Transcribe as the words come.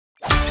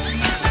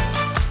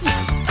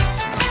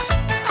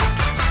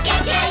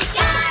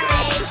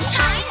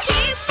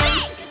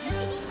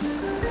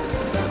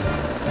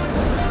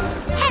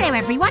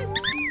everyone.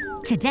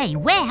 Today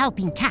we're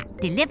helping Cat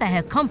deliver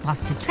her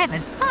compost to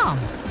Trevor's farm.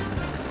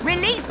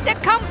 Release the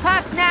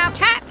compost now,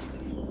 Cat.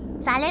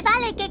 Sale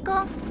vale,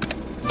 Gecko.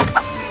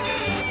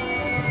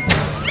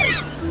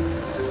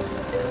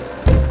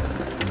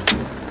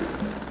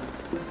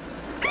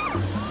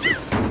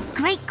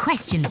 Great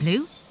question,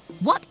 Blue.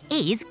 What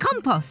is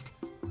compost?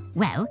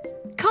 Well,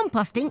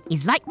 composting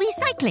is like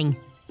recycling.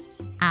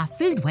 Our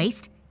food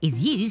waste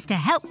is used to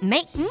help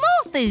make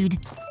more food.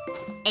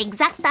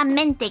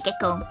 Exactamente,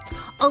 Gecko.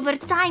 Over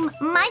time,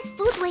 my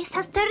food waste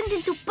has turned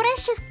into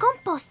precious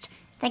compost,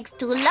 thanks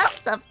to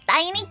lots of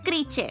tiny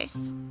creatures.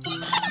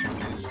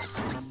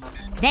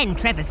 Then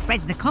Trevor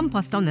spreads the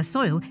compost on the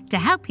soil to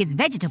help his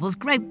vegetables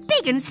grow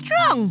big and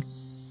strong.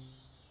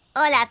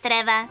 Hola,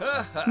 Trevor.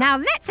 Now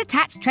let's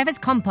attach Trevor's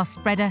compost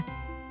spreader.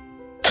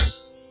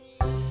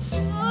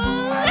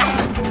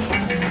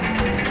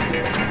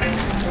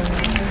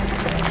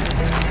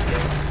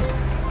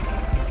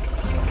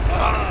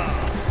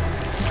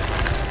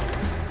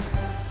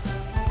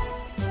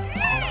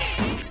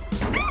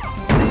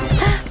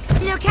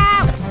 Look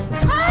out!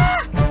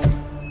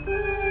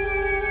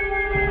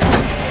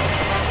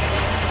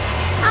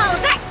 Oh,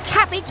 that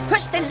cabbage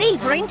pushed the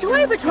lever into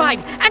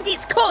overdrive and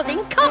it's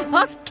causing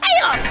compost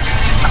chaos!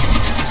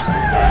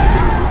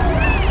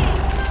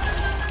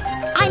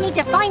 I need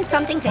to find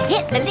something to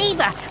hit the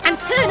lever and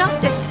turn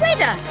off the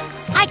spreader.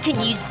 I can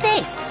use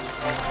this.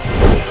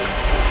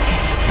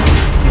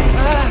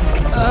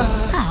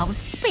 Oh,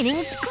 spinning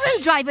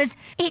screwdrivers.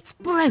 It's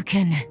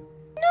broken.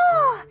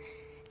 No!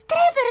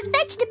 Trevor's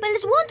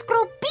vegetables won't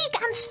grow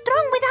big and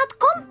strong without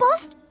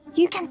compost.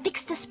 You can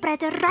fix the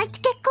spreader,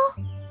 right, Gecko?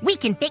 We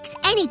can fix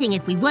anything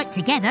if we work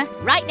together,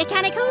 right,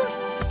 Mechanicals?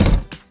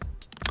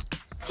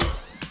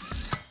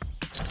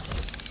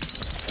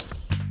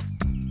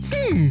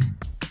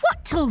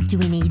 What tools do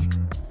we need?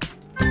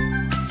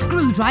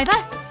 Screwdriver?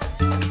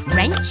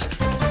 Wrench?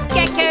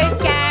 Gecko's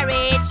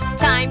garage,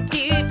 time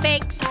to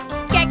fix.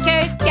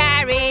 Gecko's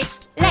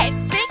garage,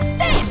 let's fix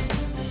this.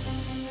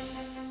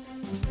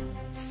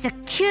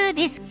 Secure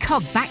this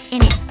cog back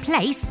in its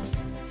place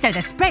so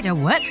the spreader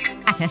works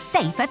at a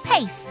safer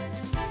pace.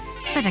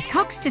 For the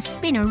cogs to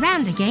spin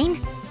around again,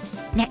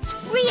 let's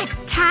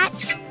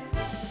reattach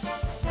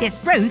this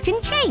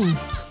broken chain.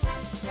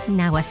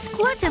 Now a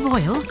squirt of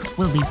oil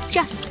will be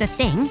just the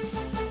thing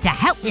to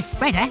help this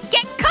spreader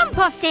get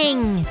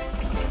composting.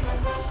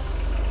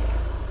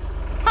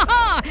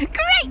 Ha-ha!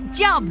 Great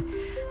job!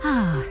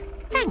 Ah,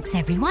 thanks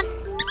everyone.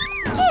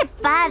 ¡Qué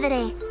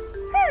padre!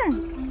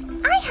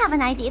 I have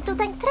an idea to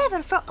thank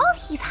Trevor for all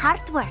his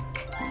hard work.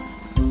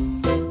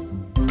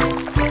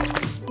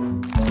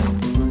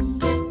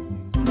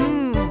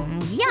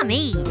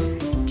 Yummy!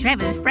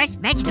 Trevor's fresh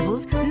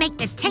vegetables make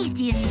the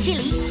tastiest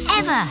chili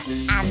ever.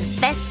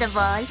 And best of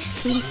all,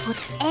 we'll put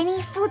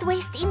any food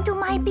waste into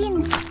my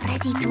bin,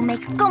 ready to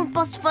make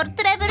compost for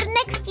Trevor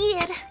next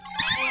year.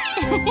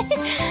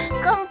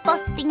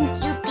 Composting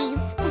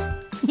cuties.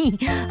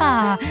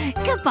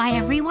 Goodbye,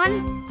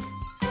 everyone.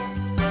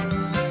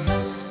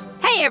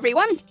 Hey,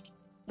 everyone.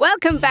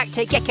 Welcome back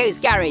to Gecko's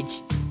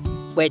garage.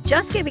 We're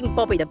just giving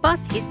Bobby the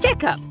bus his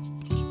checkup.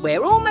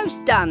 We're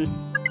almost done.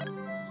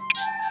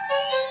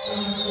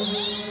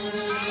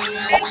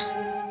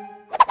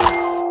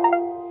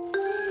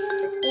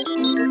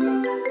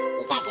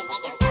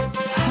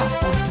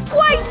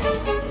 Wait!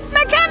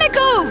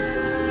 Mechanicals!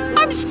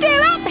 I'm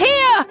still up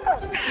here!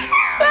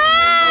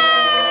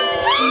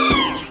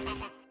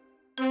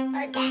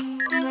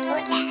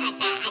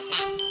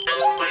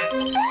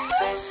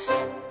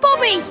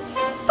 Bobby!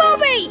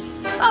 Bobby!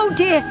 Oh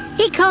dear,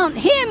 he can't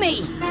hear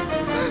me!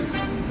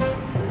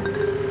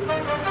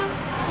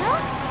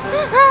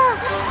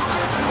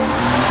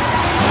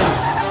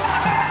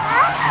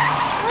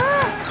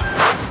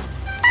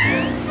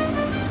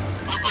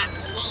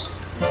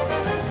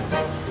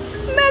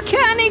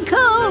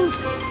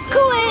 Mechanicals!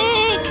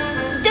 Quick!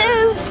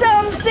 Do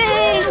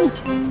something!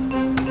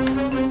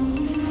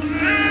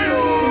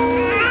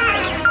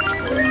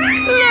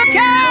 Look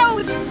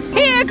out!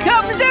 Here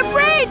comes a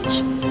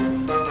bridge!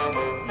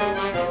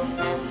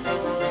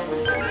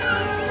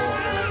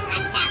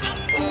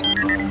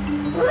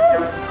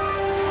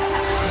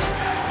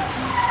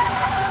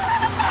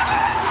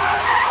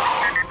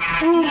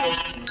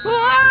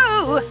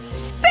 Whoa!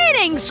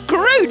 Spinning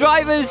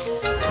screwdrivers!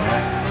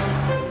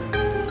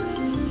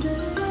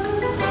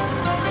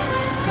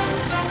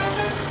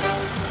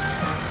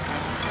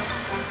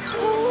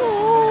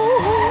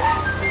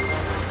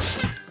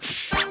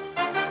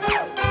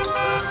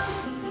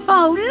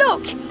 Oh,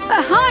 look!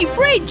 A high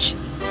bridge!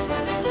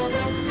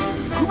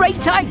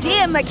 Great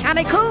idea,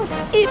 Mechanicals!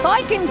 If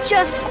I can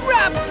just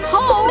grab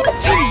hold...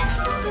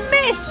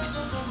 Missed!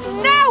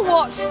 Now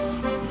what?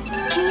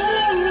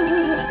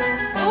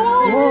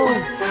 Oh.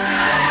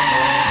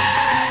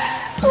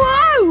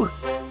 Whoa!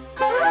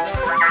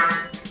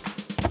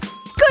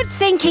 Good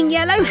thinking,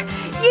 Yellow.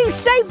 You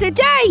saved the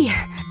day.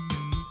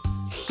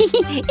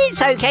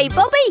 It's okay,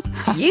 Bobby.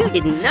 You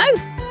didn't know.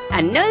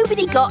 And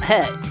nobody got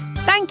hurt.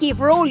 Thank you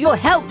for all your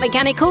help,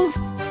 Mechanicals.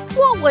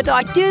 What would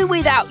I do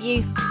without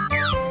you?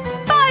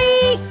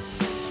 Bye!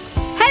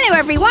 Hello,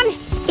 everyone.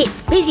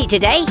 It's busy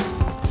today.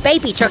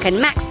 Baby Truck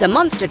and Max the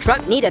monster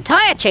truck need a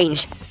tyre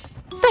change.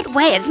 But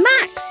where's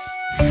Max?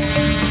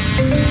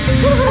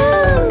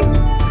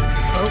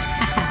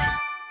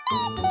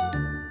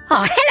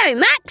 Oh, hello,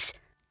 Max.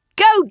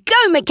 Go,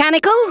 go,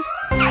 mechanicals.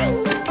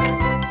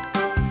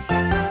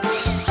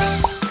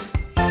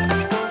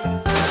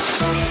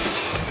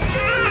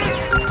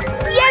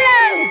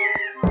 Yellow!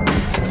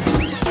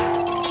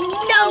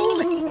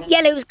 No!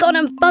 Yellow's gone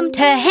and bumped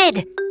her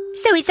head.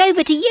 So it's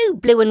over to you,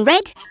 Blue and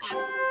Red.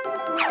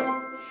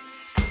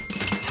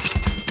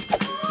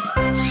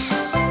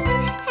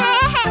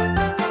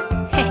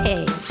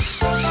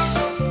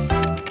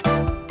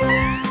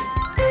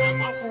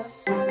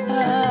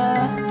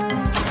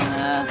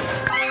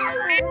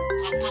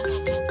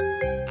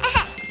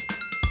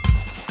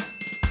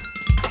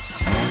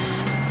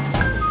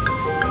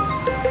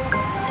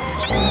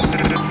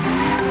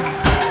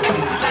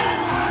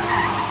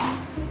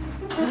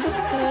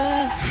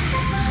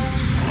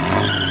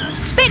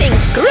 Spinning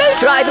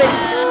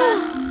screwdrivers!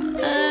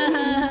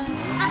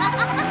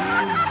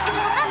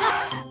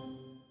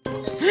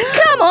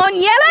 Come on,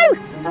 Yellow!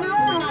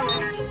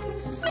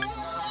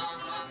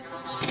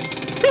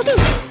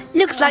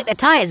 Looks like the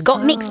tyres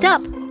got mixed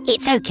up.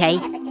 It's okay.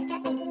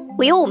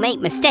 We all make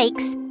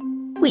mistakes.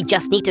 We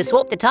just need to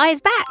swap the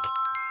tyres back.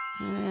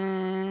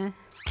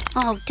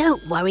 Oh,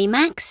 don't worry,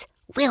 Max.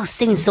 We'll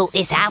soon sort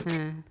this out.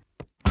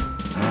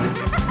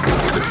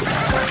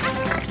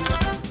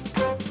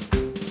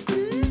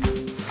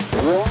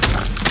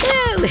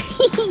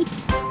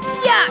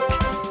 Yuck!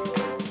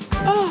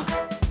 Oh.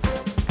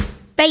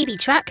 Baby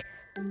Truck,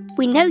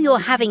 we know you're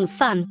having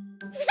fun,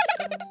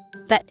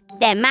 but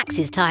they're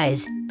Max's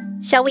tyres.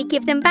 Shall we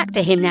give them back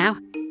to him now?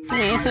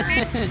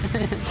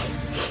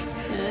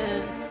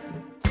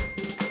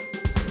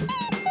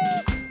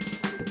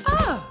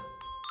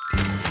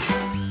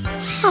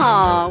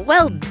 Oh,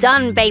 well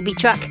done, Baby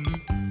Truck.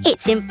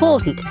 It's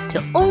important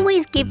to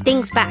always give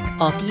things back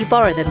after you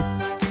borrow them.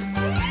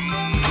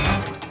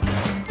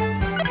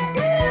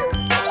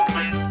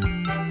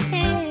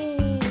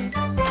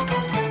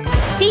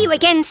 See you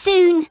again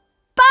soon.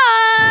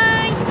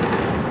 Bye!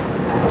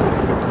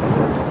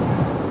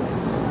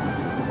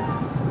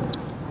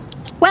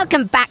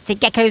 Welcome back to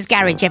Gecko's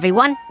Garage,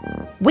 everyone.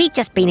 We've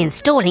just been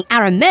installing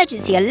our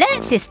emergency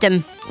alert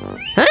system.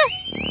 Huh?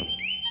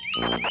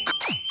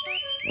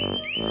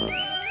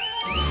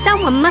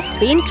 Someone must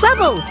be in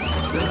trouble.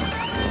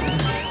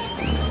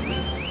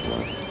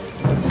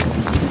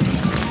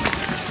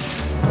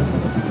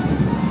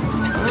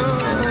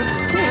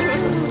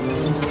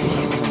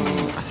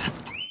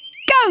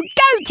 Go,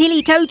 go,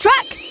 Tilly Tow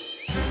Truck!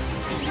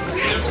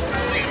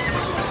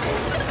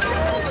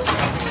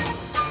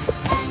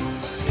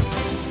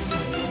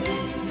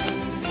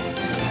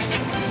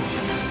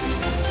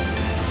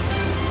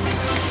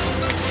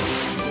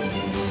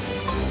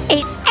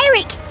 It's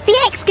Eric, the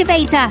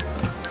excavator.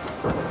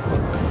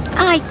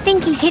 I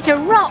think he's hit a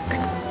rock.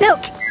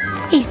 Look,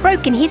 he's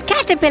broken his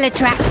caterpillar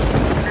trap.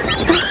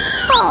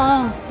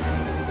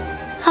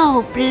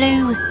 Oh,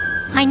 Blue,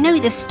 I know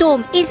the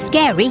storm is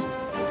scary,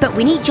 but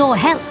we need your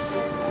help.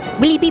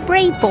 Will you be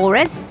brave for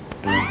us?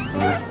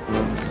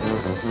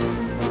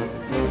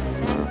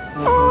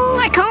 Oh,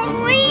 I can't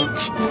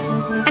reach.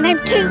 And I'm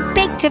too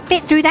big to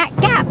fit through that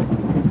gap.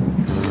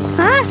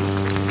 Huh?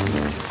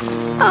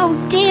 Oh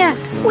dear,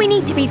 we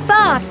need to be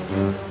fast.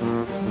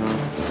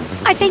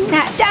 I think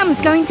that dam's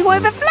going to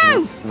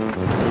overflow.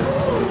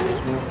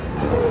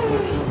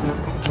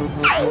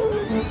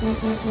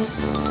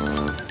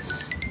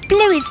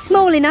 Blue is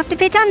small enough to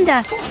fit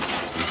under.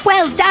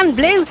 Well done,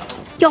 Blue.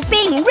 You're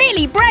being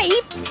really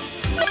brave.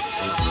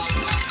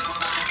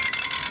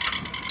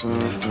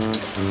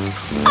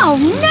 Oh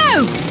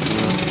no!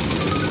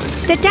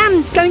 The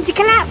dam's going to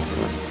collapse.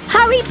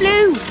 Hurry,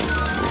 Blue.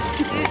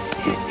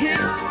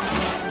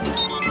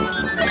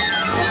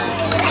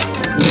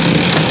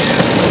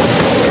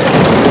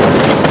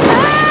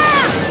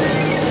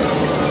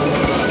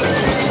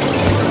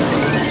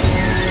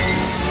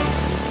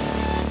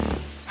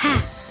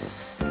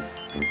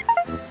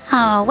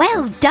 Oh,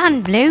 well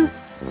done, Blue.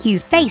 You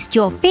faced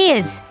your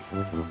fears.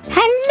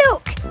 And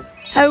look,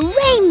 a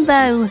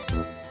rainbow.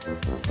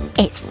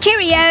 It's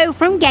Cheerio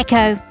from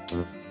Gecko.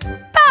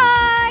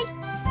 Bye!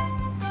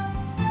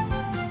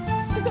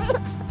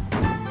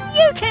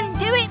 You can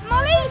do it,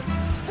 Molly!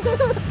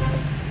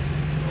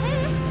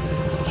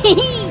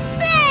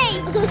 Hooray!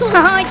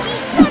 Oh,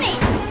 she's done it!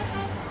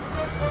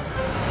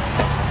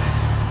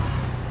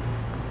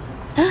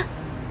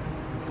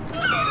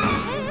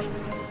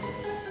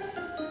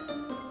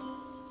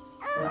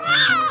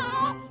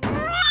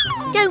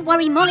 Don't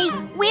worry, Molly.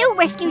 We'll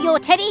rescue your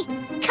teddy.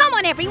 Come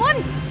on,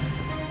 everyone.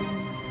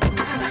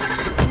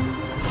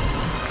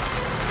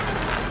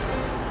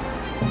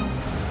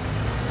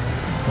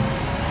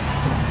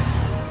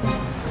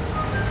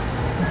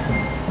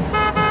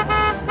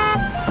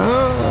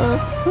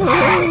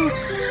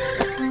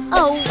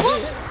 Oh,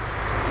 whoops!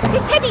 The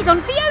teddy's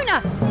on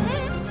Fiona.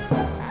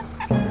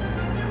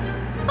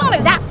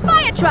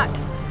 truck.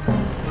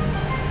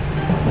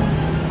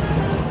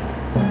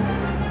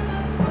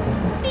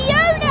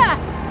 Fiona!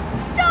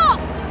 Stop!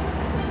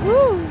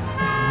 Ooh.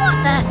 What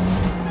the?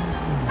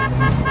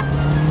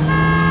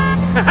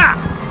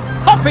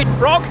 Hop it,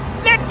 Frog!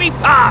 Let me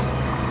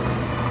past!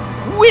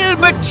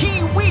 Wilma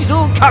T.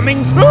 Weasel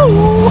coming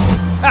through!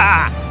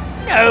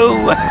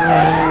 No!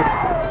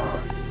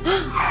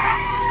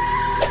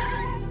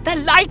 The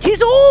light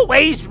is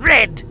always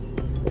red!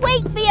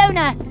 Wait,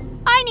 Fiona!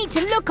 I need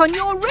to look on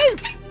your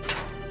roof!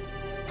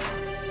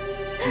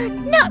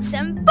 Nuts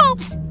and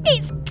bolts!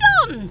 It's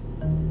gone!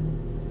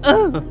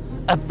 Oh,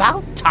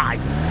 about time.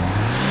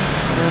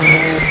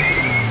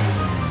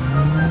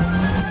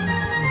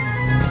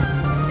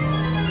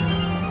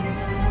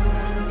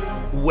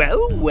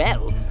 Well,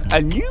 well,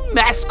 a new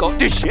mascot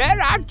to share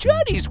our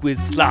journeys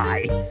with,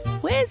 Sly.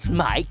 Where's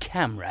my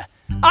camera?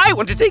 I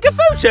want to take a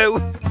photo.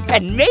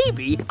 And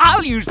maybe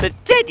I'll use the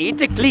teddy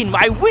to clean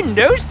my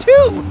windows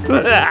too.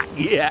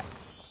 Yeah.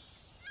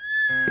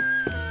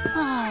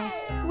 Oh,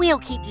 we'll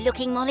keep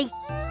looking, Molly.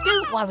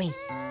 Don't worry.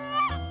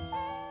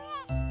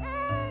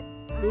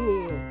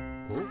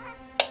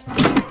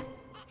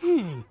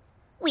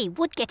 We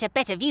would get a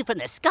better view from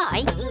the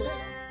sky.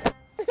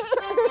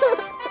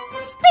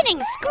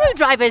 Spinning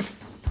screwdrivers!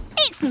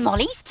 It's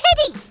Molly's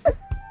teddy!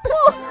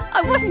 Oh,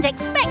 I wasn't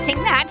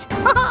expecting that.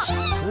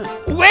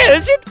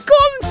 Where's it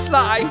gone,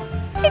 Sly?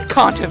 It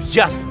can't have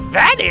just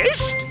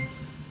vanished.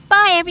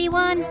 Bye,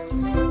 everyone.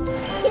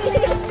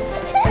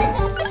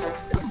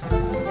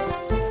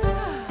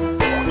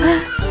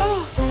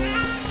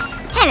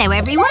 Hello,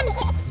 everyone.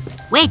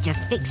 We're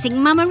just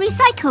fixing Mama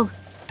Recycle.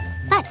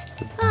 But,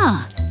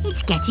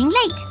 it's getting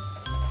late.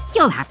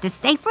 You'll have to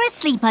stay for a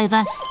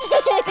sleepover.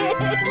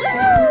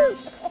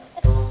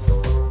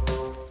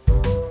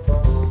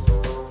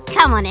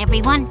 Come on,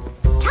 everyone.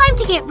 Time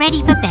to get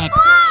ready for bed.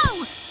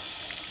 Whoa!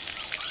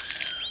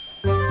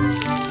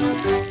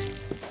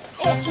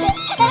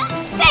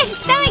 They're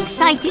so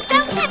excited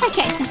they'll never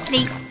get to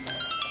sleep.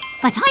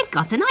 But I've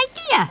got an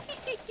idea.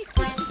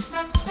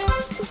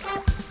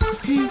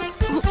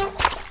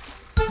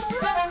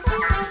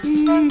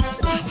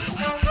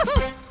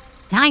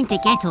 Time to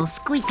get all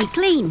squeaky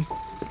clean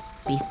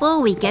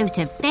before we go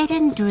to bed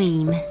and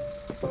dream.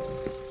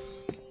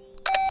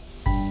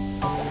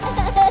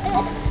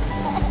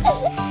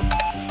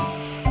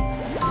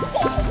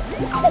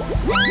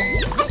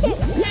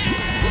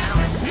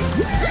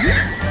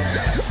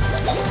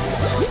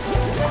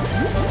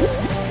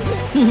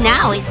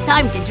 Now it's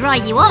time to dry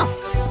you off.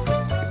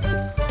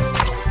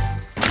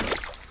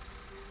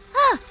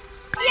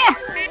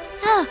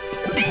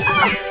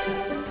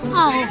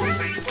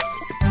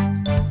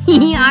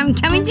 I'm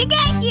coming to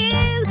get you!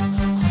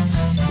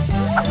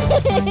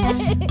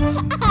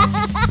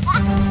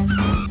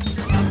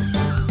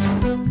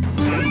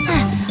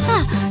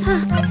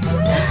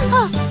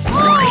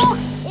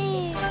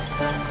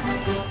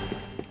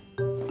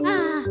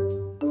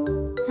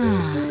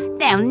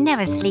 They'll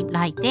never sleep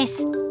like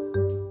this.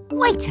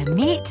 Wait a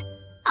minute.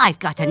 I've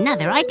got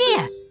another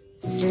idea.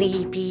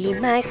 Sleepy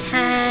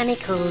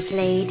mechanicals,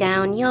 lay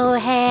down your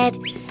head.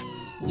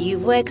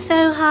 You've worked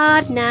so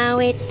hard, now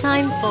it's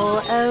time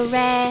for a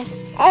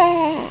rest.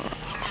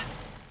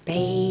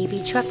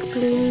 Baby truck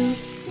blue,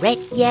 red,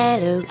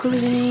 yellow,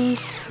 green.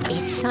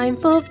 It's time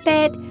for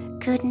bed.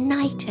 Good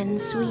night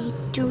and sweet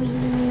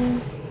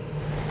dreams.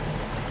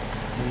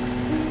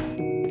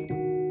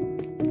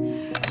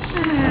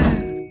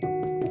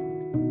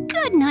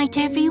 Good night,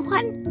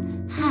 everyone.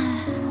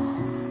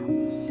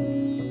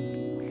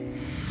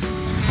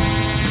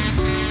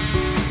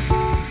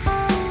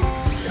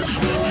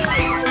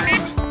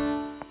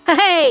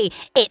 Hey,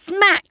 it's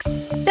Max,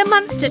 the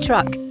monster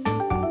truck.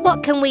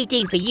 What can we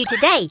do for you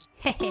today?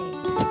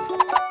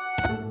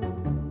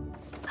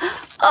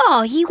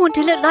 Oh, you want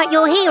to look like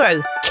your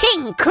hero,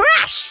 King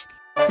Crash!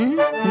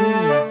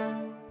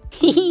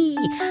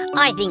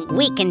 I think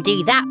we can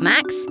do that,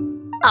 Max.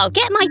 I'll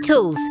get my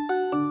tools.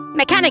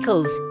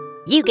 Mechanicals,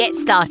 you get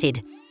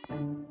started.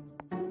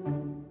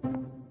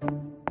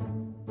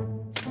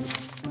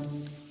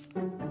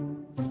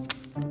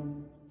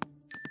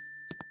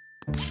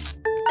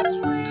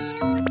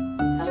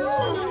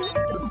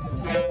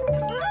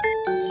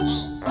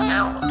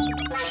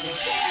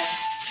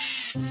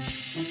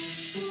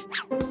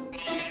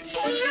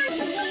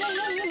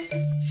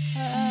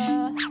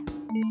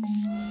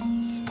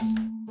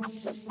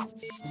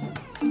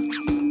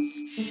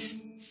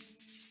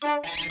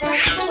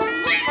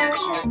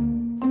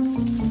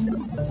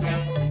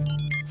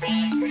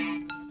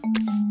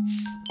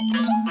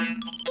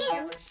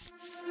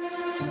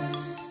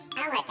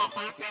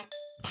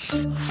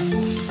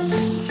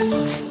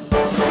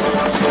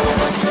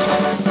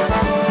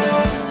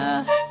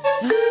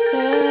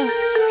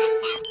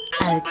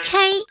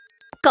 Okay,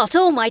 got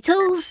all my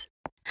tools.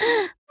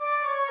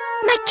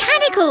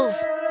 Mechanicals!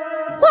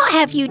 What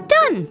have you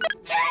done?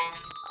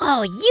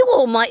 Oh, you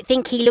all might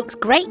think he looks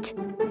great,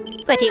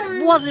 but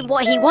it wasn't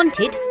what he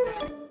wanted.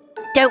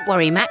 Don't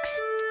worry, Max.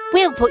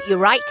 We'll put you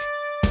right.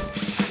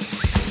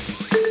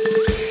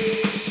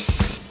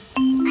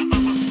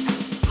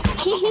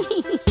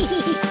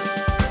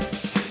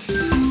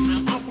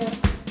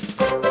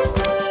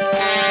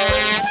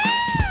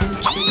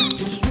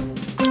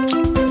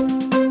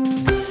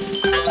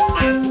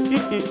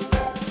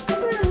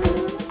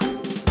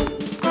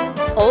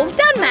 All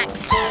done,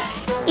 Max.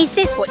 Is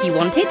this what you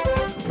wanted?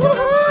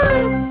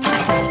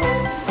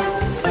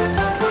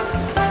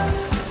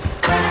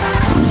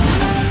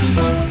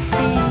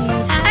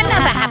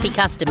 Another happy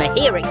customer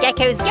here at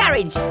Gecko's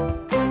garage.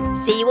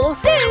 See you all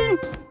soon.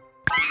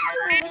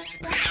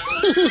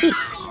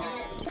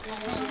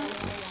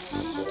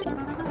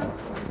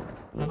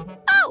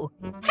 Oh,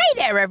 hey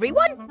there,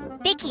 everyone.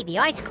 Vicky, the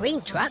ice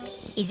cream truck,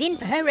 is in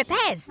for her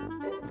repairs.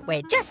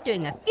 We're just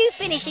doing a few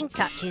finishing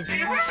touches.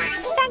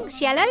 Thanks,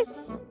 Yellow.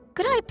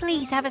 Could I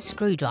please have a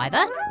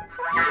screwdriver?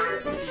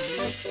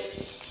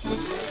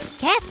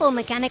 Careful,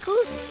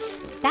 Mechanicals.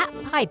 That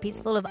pipe is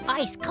full of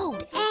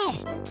ice-cold air.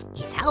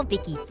 It's how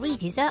Vicky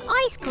freezes her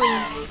ice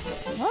cream.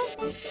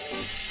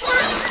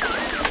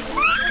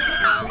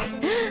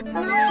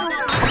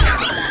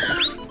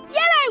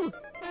 Yellow!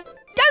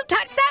 Don't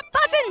touch that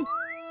button!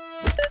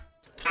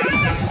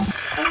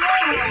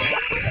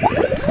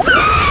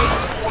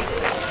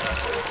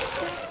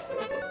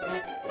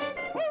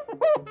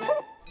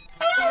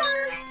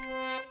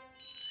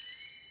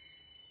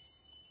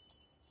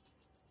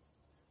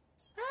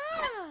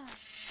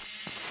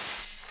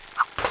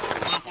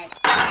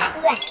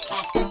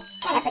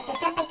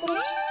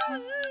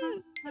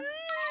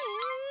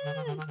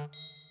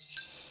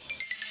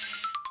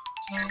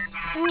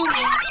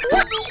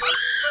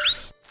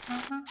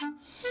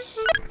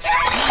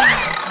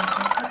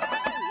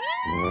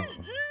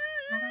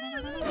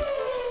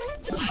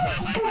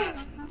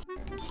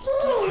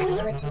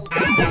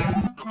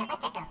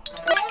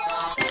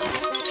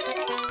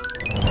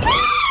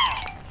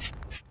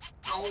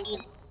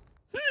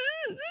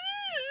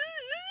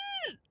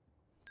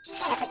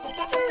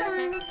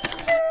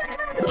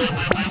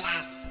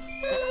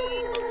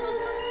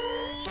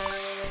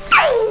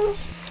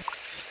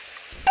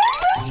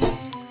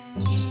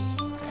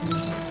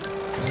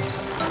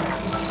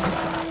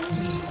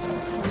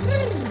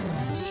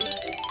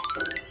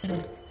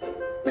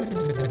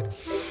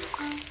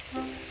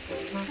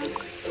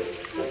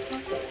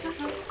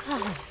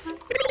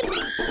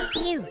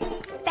 Phew!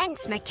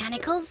 Thanks,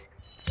 Mechanicals.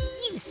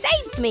 You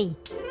saved me.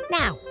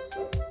 Now,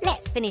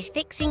 let's finish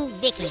fixing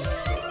Vicky.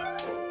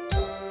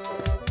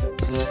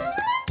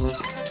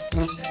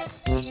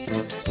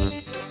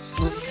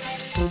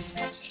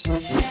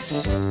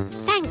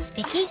 Thanks,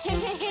 Vicky.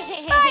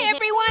 Bye,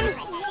 everyone.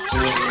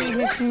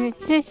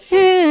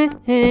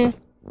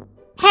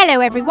 Hello,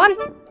 everyone.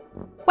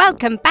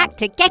 Welcome back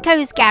to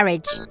Gecko's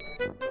garage.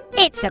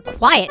 It's a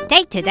quiet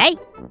day today.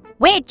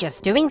 We're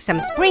just doing some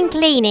spring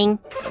cleaning.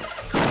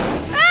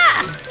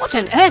 Ah! What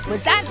on earth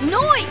was that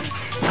noise?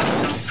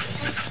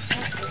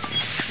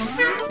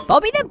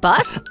 Bobby the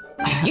bus?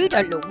 You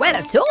don't look well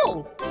at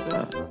all.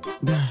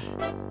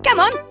 Come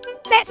on,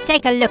 let's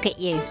take a look at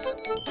you.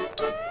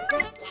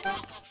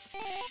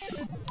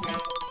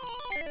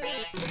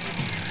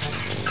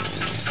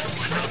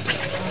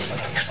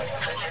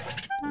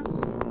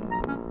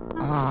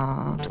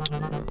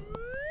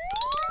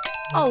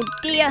 Oh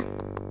dear,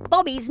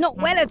 Bobby's not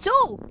well at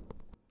all.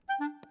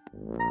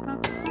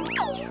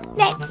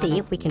 Let's see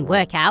if we can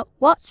work out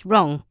what's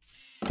wrong.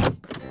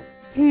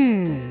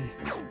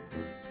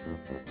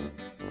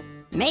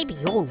 Maybe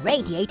your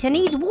radiator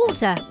needs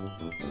water.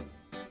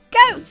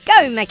 Go,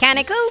 go,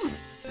 Mechanicals!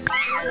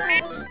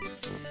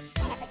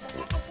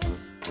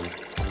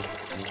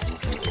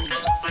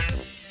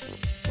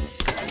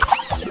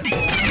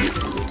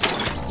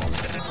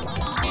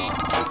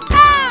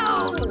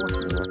 Ow!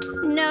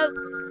 No,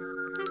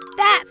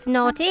 that's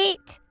not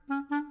it.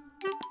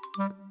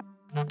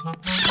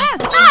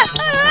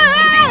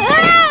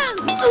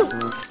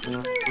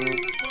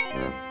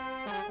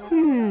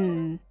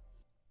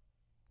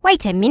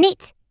 Wait a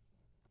minute.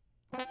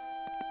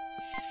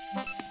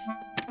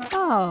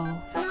 Oh.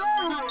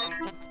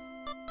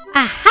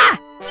 Aha!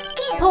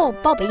 Poor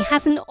Bobby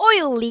has an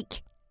oil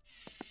leak.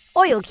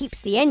 Oil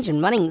keeps the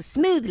engine running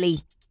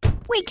smoothly.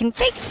 We can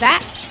fix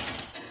that.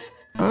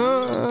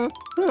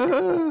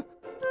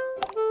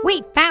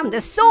 We found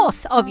the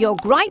source of your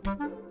gripe.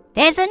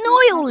 There's an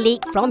oil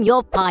leak from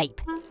your pipe.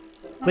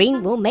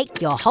 Green will make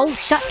your hole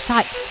shut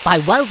tight by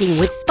welding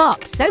with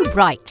sparks so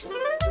bright.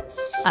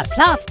 A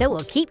plaster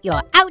will keep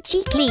your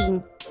ouchie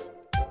clean.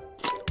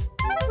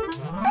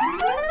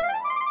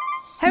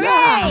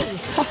 Hooray!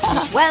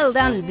 Well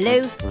done,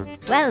 Blue.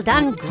 Well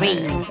done,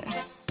 Green.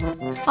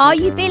 Are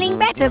you feeling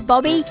better,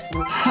 Bobby?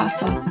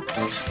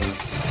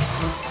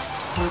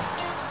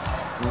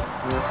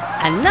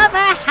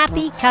 Another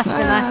happy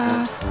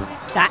customer.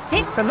 That's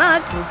it from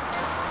us.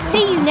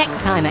 See you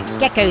next time at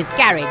Gecko's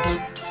garage.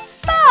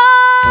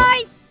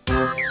 Bye!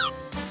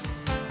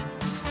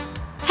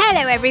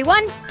 Hello,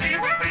 everyone.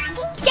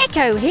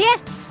 Gecko here.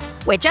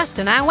 We're just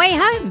on our way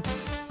home.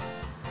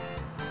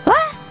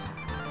 What?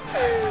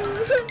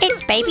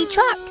 It's Baby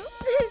Truck.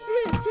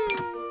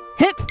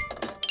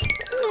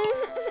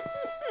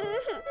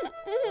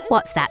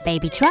 What's that,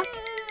 Baby Truck?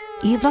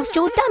 You've lost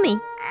your dummy.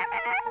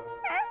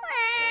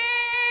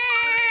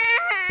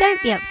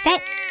 Don't be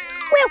upset.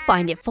 We'll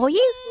find it for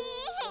you.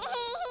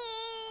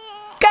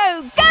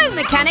 Go, go,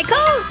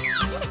 Mechanicals!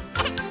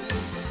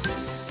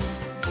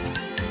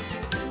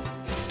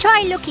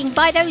 Try looking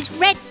by those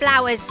red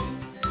flowers.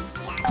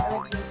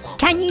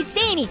 Can you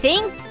see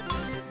anything?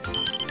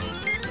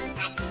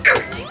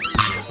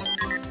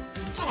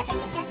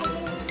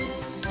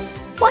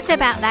 What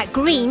about that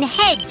green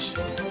hedge?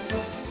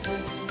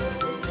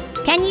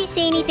 Can you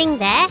see anything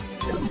there?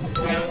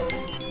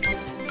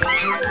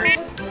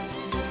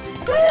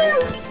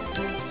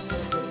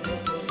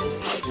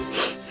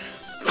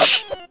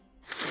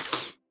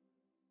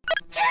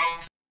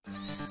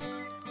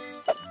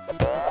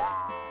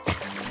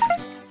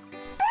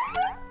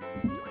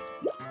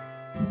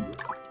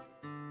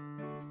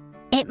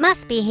 It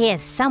must be here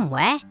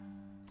somewhere.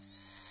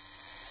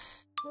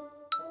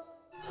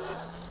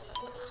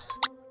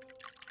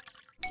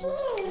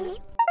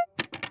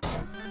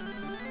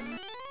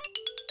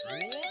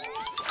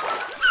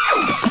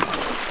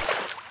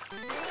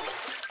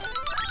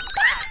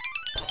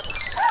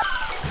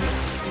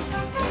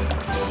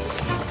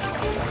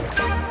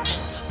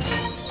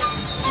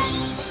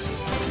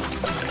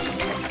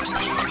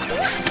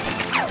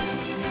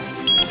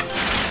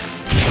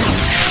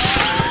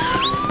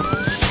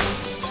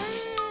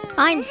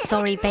 I'm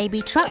sorry,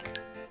 baby truck.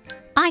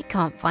 I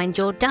can't find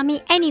your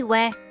dummy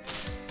anywhere.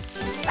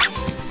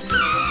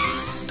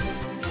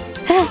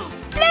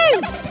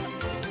 Blue!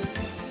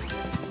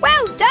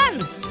 Well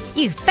done!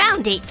 You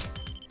found it.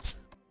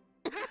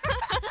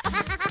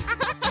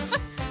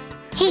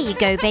 Here you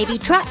go, baby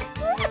truck.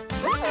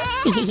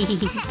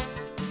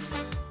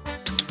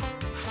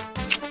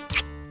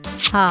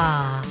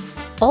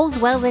 All's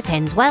well that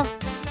ends well.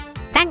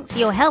 Thanks for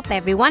your help,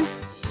 everyone.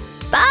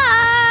 Bye!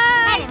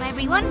 Hello,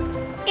 everyone.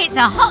 It's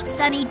a hot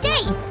sunny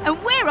day and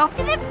we're off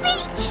to the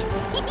beach.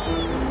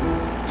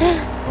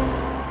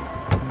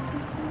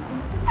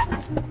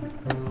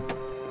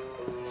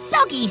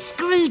 Soggy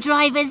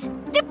screwdrivers.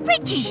 The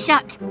bridge is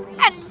shut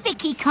and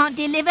Vicky can't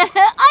deliver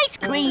her ice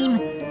cream.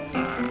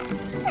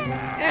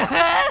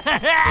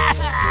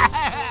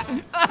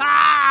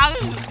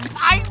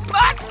 I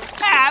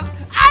must have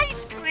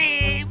ice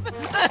cream.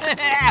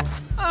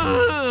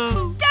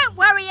 Don't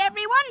worry,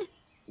 everyone.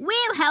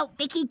 We'll help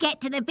Vicky get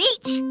to the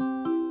beach.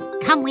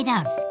 Come with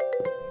us.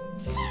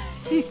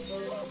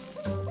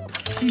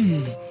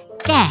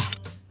 There.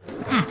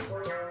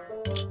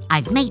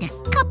 I've made a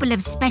couple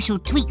of special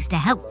tweaks to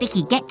help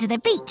Vicky get to the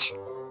beach.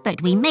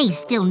 But we may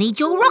still need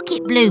your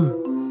rocket, Blue.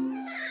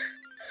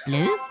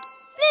 Blue?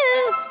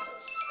 Blue!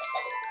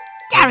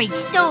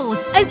 Garage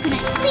doors open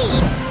at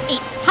speed.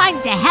 It's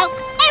time to help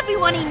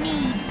everyone in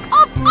need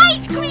of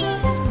ice cream.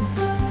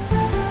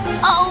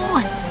 Oh,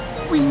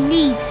 we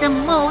need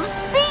some more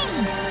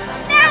speed.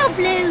 Now,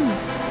 Blue.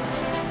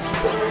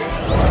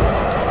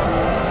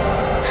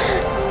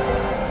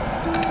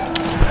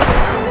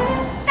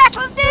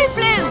 That'll do,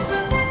 Blue.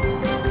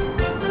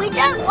 We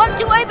don't want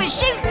to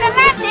overshoot the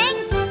landing.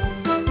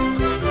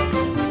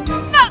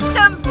 Nuts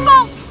and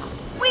bolts!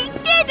 We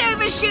did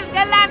overshoot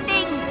the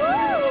landing.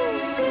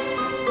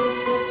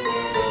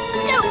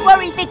 Don't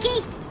worry,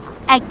 Vicky.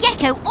 A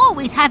gecko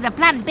always has a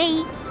plan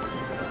B.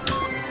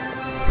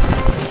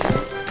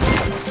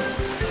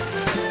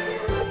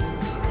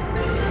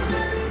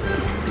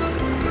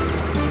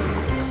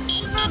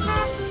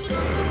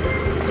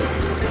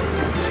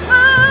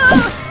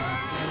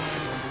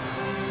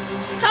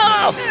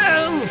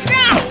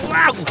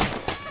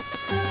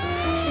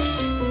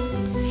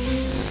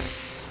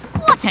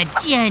 What a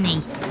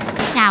journey!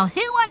 Now,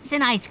 who wants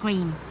an ice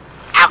cream?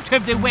 Out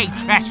of the way,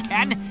 trash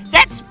can.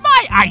 That's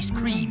my ice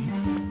cream.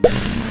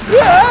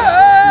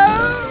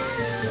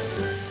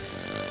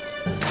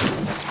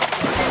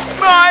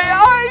 My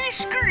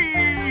ice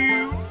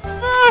cream!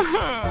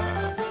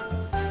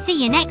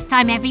 See you next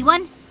time,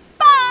 everyone.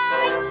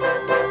 Bye!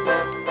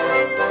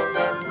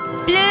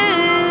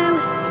 Blue!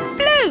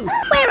 Blue,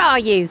 where are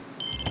you?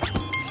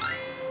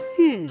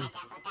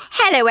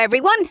 Hello,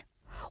 everyone.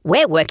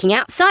 We're working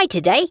outside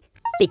today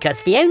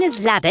because Fiona's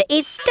ladder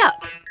is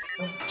stuck.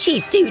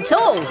 She's too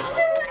tall.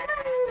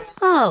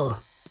 Oh.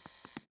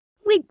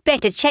 We'd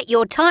better check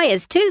your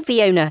tyres too,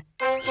 Fiona.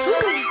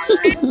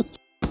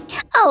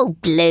 Oh,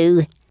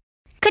 Blue.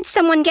 Could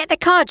someone get the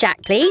car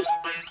jack, please?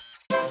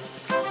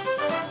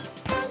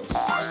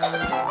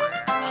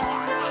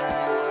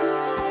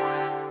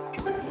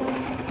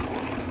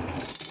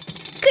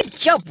 Good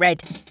job,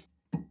 Red.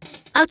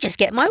 I'll just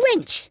get my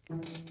wrench.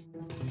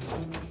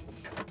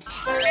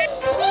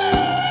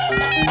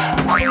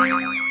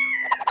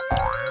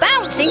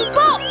 Bouncing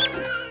bots!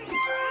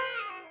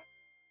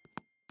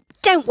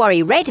 Don't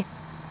worry, Red.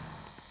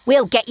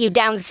 We'll get you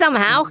down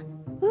somehow.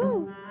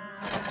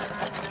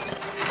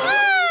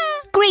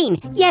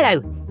 Green,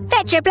 yellow,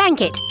 fetch a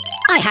blanket.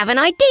 I have an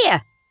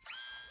idea.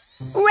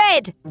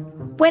 Red,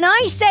 when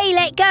I say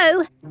let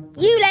go,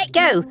 you let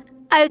go,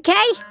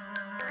 okay?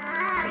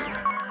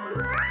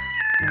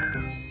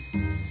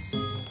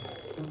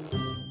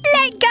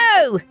 Let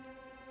go!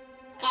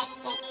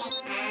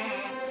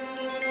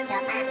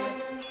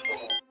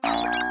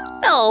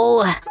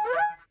 Oh!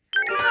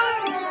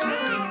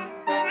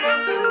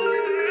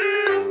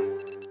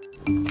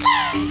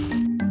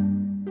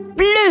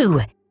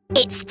 Blue,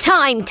 it's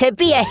time to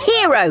be a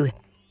hero.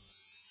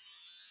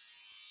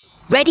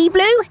 Ready,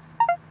 Blue?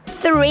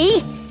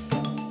 3,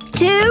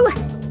 2,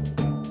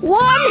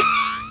 1,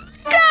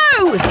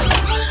 go!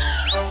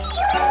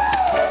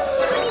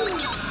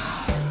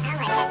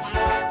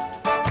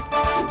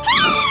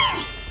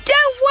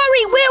 Don't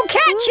worry, we'll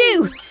catch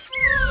you!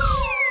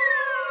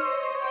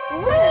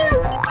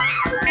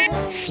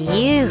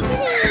 Phew.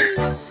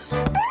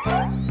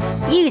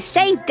 You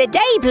saved the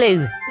day,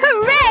 Blue.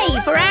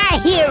 Hooray for our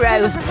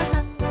hero!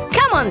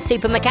 Come on,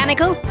 Super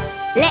Mechanical.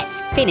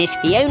 Let's finish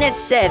Fiona's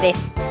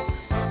service.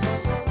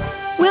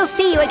 We'll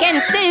see you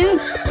again soon.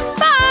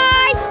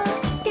 Bye!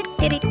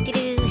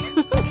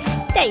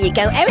 There you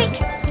go, Eric.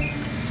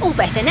 All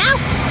better now.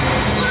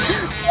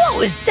 What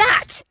was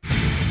that?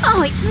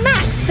 Oh, it's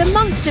Max, the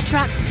monster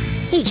truck.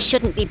 He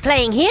shouldn't be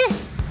playing here.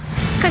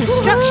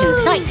 Construction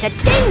sites are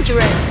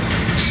dangerous.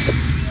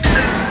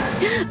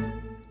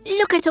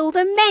 Look at all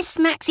the mess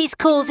Max is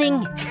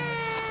causing.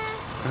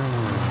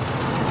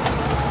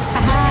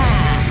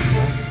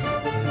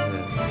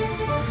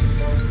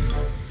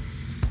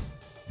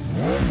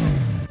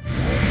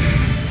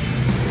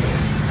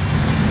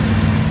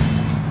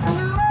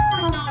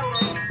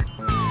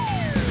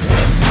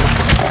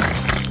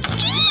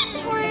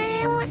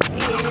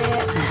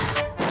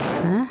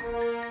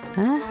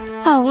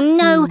 Oh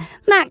no,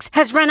 Max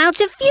has run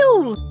out of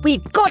fuel.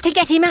 We've got to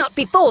get him out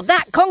before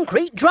that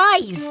concrete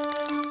dries.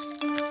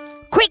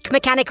 Quick,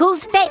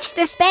 Mechanicals, fetch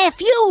the spare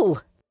fuel.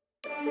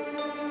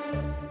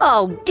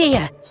 Oh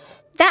dear,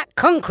 that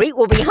concrete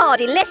will be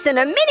hard in less than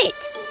a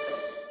minute.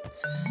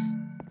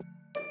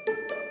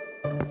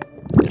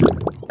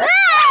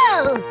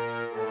 Oh!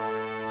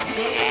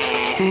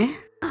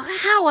 Oh,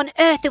 how on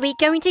earth are we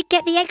going to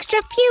get the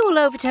extra fuel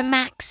over to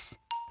Max?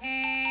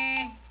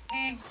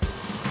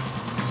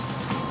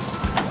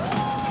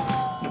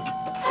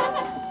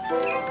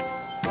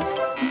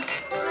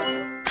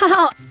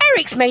 Oh,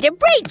 Eric's made a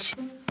bridge!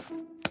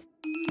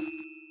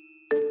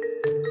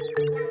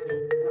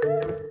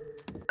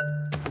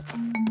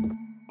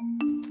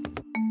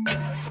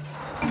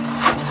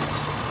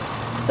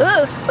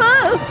 Oh,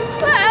 oh,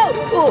 oh,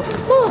 oh,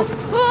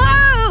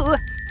 oh,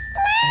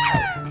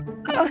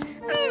 oh.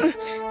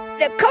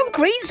 The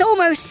concrete's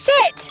almost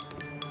set.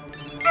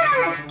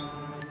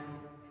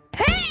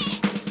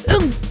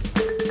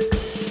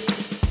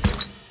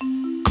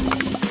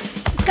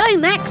 Go,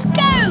 Max,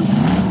 go!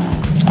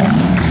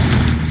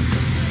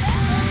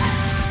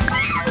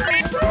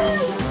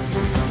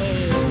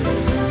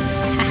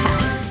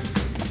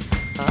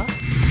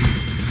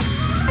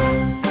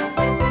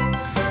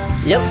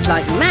 Looks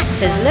like Max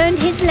has learned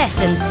his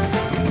lesson.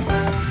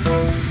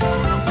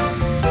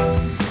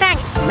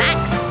 Thanks,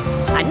 Max.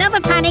 Another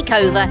panic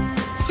over.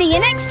 See you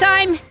next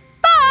time.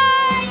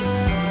 Bye!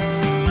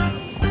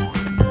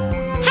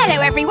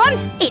 Hello,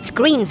 everyone. It's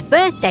Green's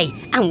birthday,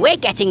 and we're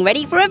getting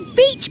ready for a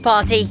beach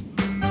party.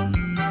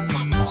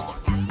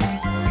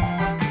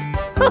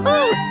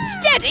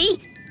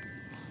 Steady!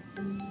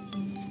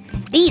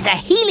 These are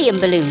helium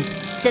balloons,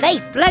 so they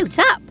float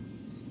up.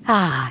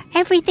 Ah,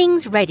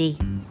 everything's ready.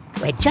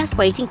 We're just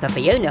waiting for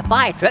Fiona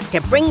Fire Truck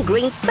to bring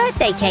Green's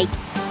birthday cake.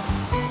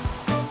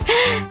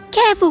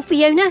 Careful,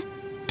 Fiona.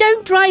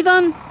 Don't drive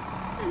on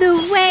the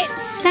wet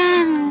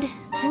sand.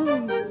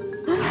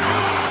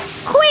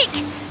 Quick!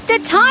 The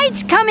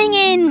tide's coming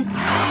in.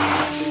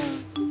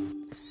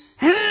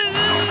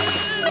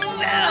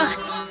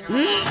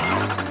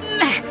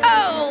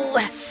 Oh!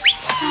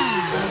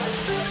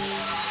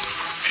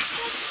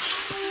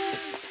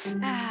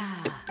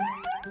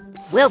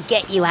 We'll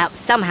get you out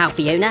somehow,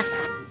 Fiona.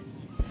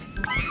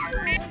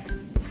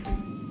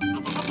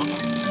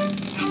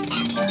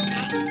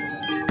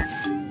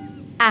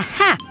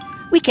 Aha!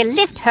 We can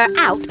lift her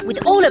out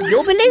with all of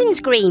your balloons,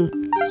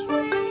 Green.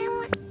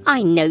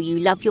 I know you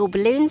love your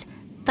balloons,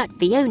 but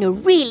Fiona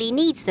really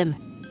needs them.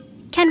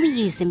 Can we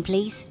use them,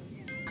 please?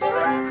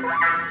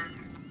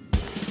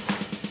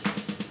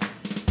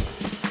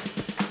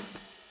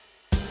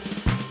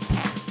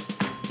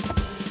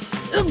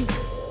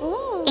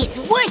 It's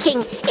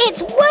working!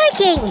 It's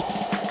working!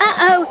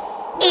 Uh-oh!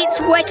 It's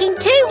working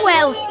too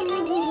well!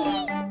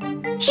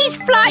 She's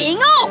flying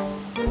off!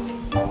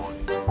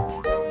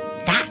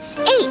 That's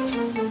it!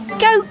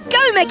 Go,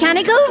 go,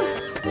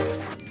 Mechanicals!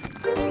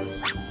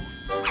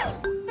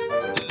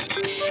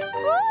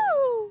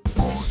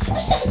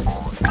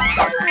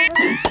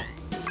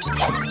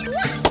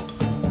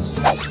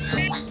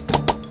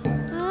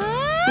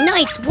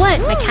 Nice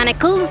work,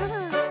 Mechanicals!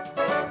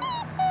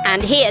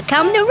 And here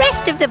come the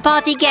rest of the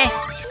party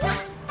guests.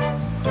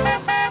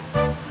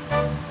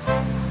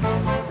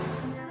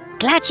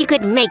 Glad you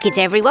could make it,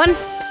 everyone.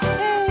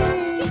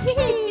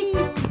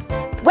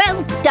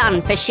 Well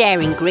done for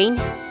sharing, Green.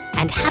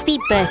 And happy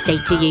birthday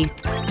to you.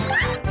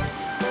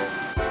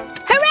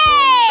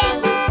 Hooray!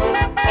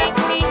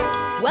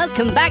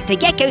 Welcome back to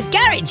Gecko's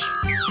garage.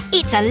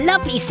 It's a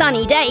lovely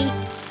sunny day.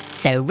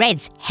 So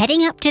Red's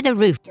heading up to the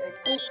roof.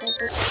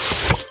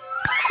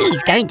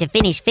 He's going to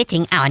finish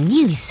fitting our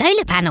new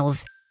solar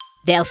panels.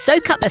 They'll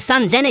soak up the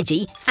sun's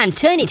energy and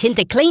turn it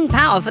into clean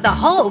power for the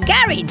whole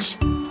garage.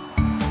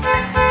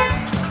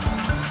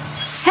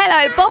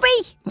 Hello, Bobby.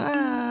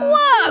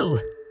 Whoa!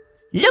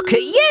 Look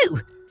at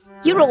you.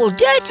 You're all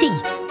dirty,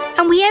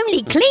 and we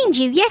only cleaned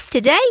you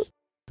yesterday.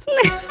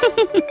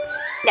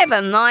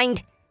 Never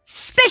mind.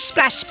 Splish,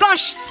 splash,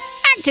 splosh.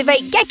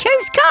 Activate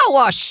Gecko's car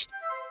wash.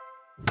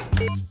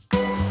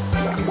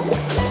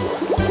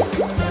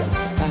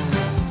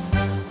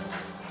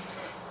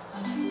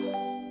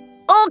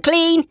 All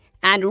clean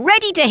and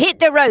ready to hit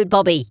the road,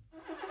 Bobby.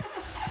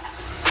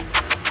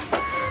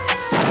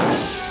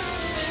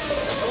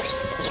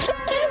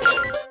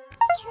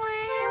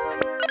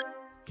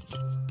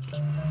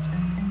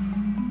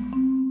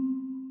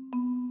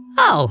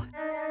 Oh,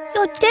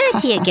 you're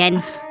dirty again.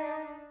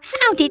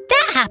 How did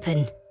that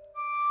happen?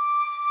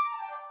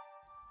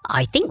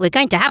 I think we're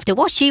going to have to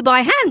wash you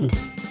by hand.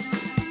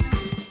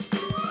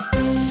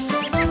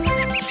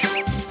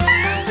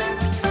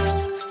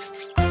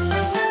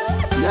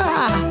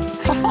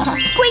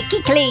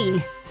 Squeaky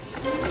clean.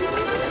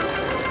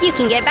 You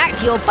can get back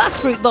to your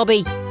bus route,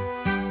 Bobby.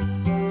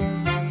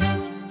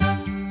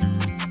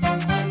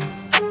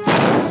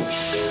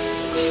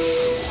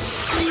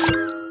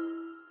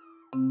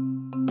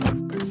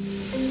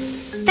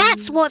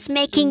 That's what's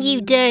making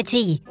you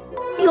dirty.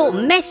 Your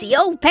messy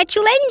old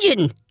petrol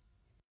engine.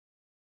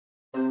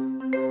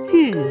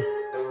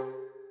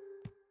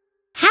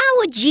 How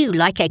would you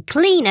like a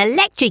clean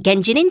electric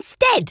engine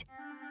instead?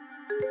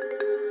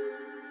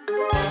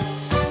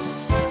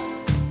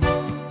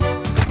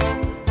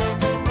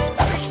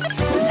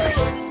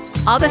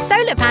 Are the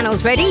solar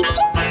panels ready?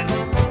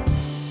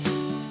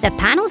 The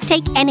panels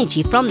take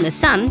energy from the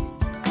sun,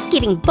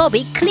 giving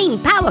Bobby clean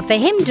power for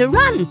him to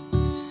run.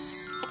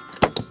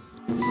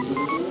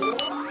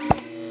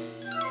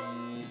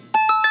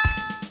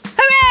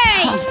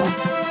 Hooray!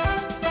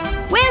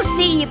 We'll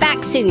see you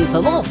back soon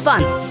for more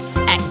fun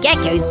at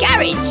Gecko's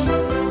garage.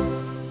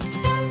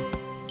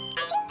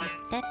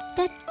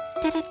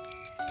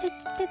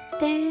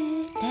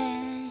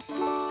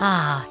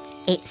 Ah,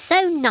 it's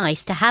so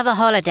nice to have a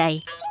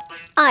holiday.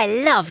 I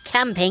love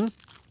camping.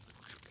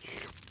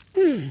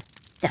 The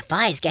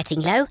fire's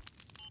getting low.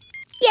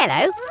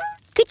 Yellow,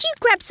 could you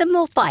grab some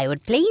more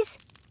firewood, please?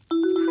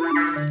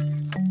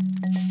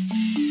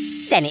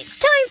 Then it's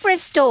time for a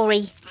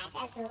story.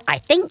 I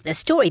think the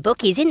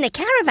storybook is in the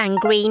caravan,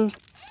 Green.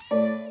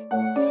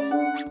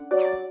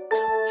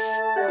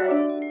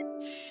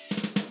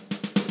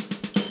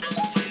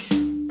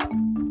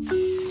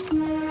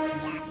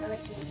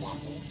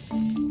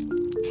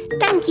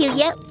 Thank you,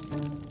 Yep.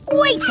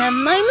 Wait a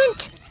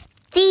moment.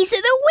 These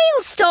are the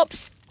wheel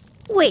stops,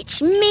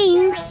 which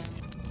means...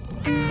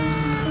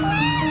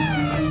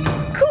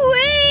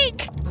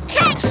 Quick!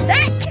 Catch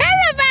that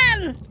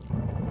caravan!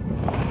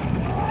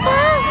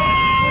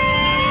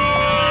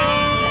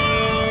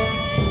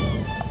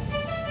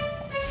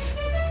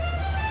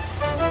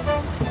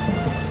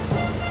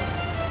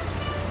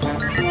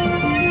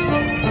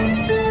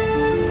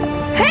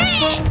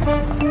 Hey!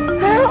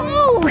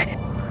 Oh!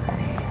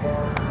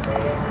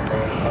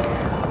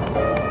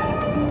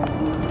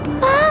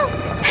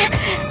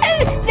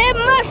 There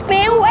must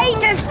be a way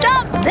to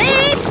stop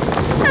this!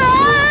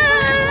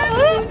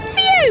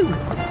 Phew!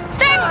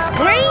 Thanks,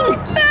 Green!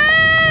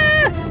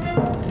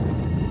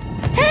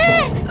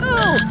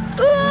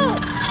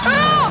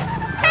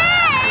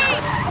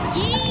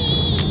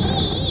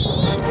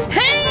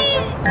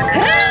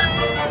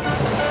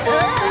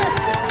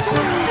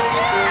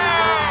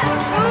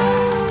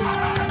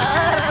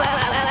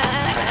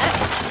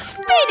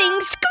 Spinning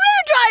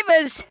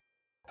screwdrivers!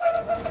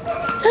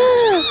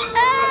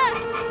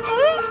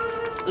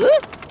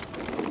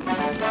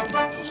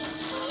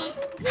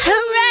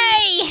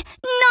 Hooray!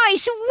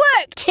 Nice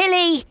work,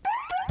 Tilly!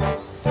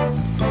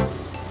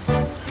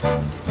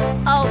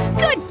 Oh,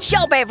 good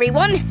job,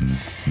 everyone!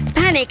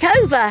 Panic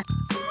over!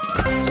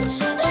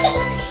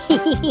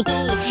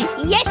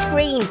 Yes,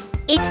 Green,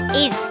 it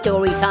is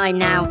story time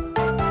now.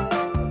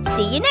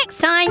 See you next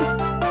time.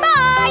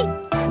 Bye!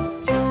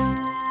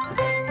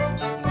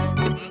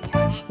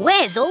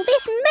 Where's all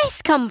this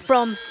mess come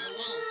from?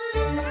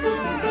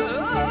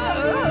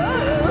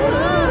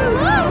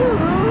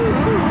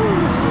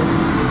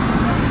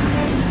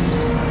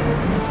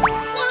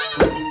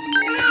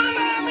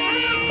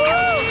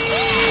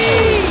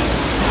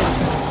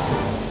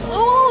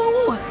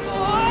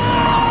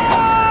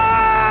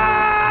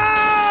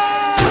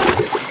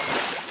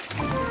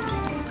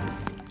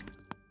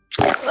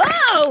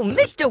 Oh,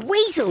 Mr.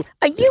 Weasel,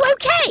 are you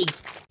okay?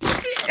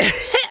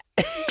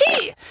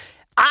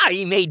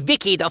 I made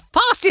Vicky the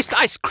fastest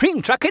ice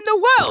cream truck in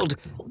the world,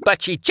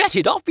 but she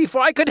jetted off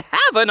before I could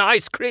have an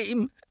ice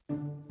cream.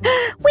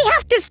 We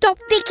have to stop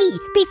Vicky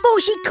before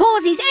she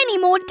causes any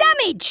more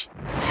damage.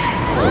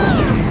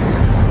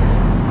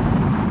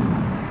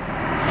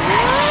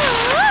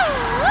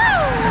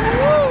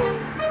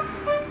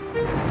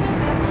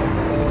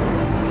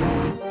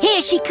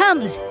 Here she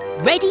comes.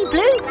 Ready,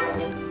 Blue?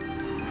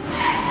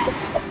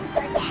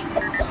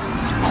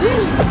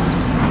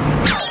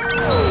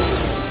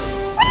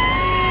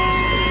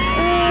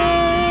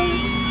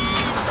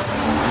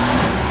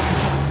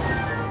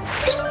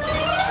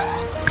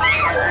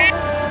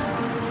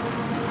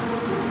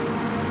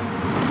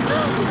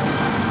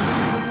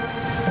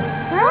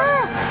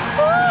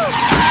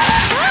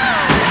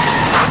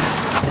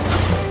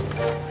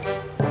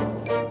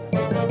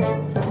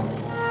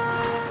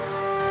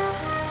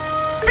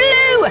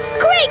 Blue,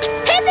 quick,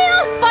 hit the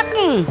off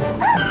button.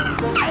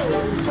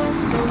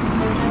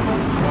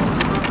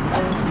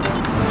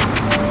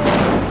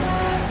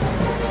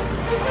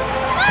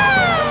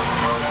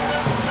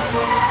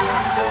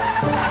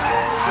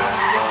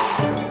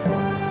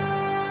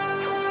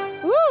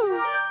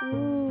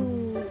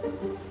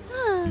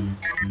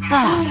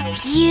 Oh,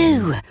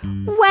 phew!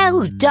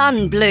 Well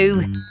done,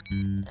 Blue.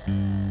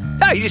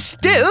 I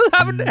still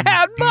haven't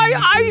had my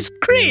ice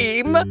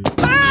cream.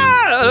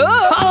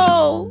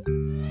 Oh!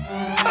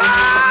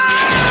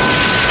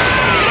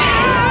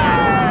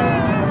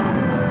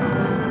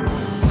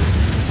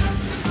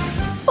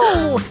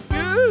 Oh!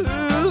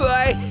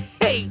 I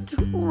hate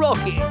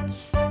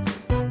rockets.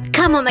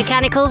 Come on,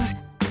 Mechanicals.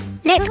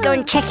 Let's go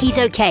and check he's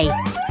okay.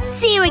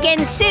 See you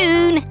again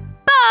soon.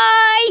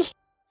 Bye!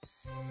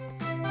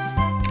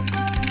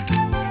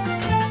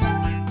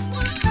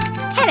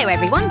 Hello,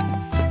 everyone.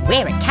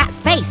 We're at Cat's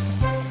Base.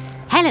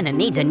 Helena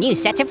needs a new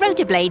set of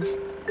rotor blades.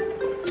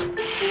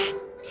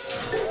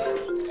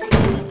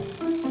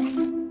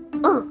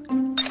 Ooh,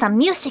 some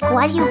music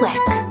while you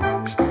work.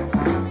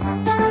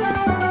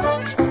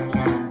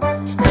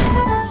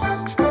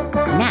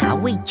 Now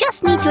we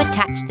just need to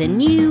attach the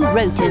new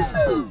rotors.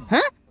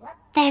 Huh?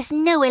 There's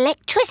no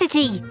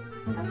electricity.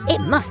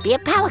 It must be a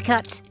power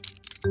cut.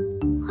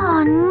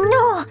 Oh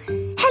no!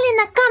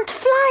 Helena can't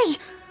fly!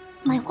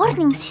 My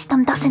warning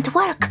system doesn't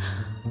work.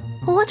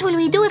 What will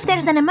we do if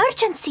there's an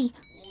emergency?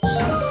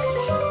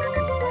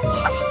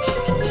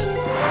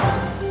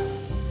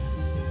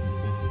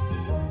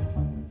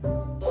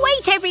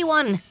 Wait,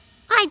 everyone!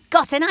 I've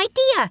got an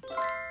idea.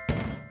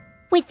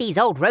 With these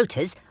old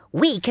rotors,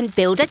 we can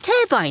build a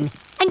turbine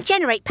and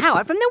generate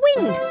power from the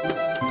wind.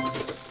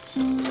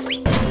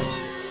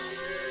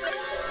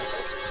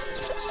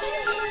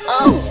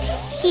 Oh,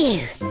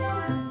 phew.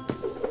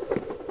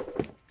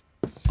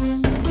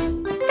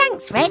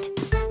 Thanks, Fred.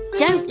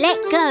 Don't let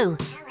go.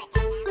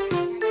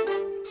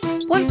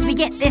 Once we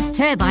get this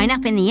turbine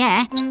up in the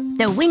air,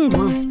 the wind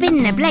will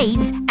spin the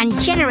blades and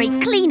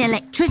generate clean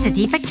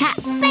electricity for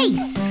Cat's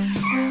Base.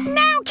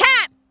 Now,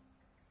 Cat!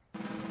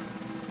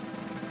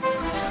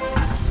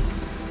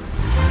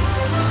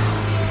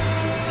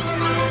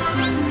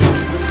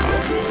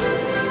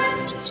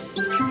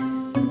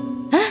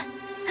 Huh?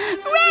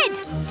 Red!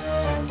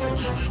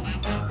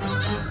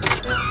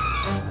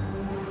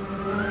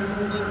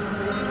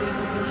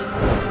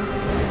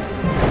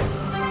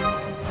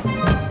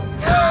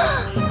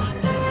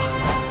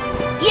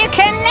 You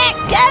can let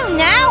go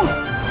now!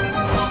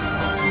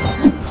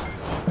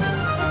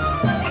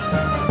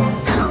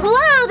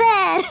 Whoa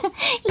there!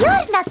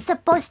 You're not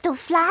supposed to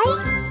fly.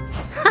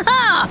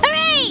 Ha-ha!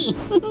 Hooray!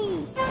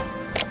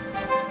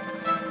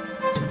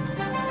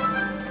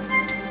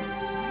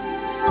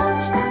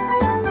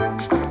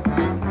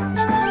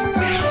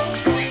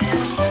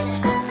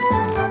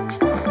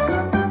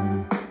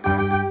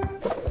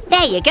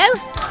 There you go.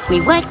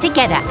 We work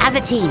together as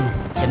a team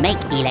to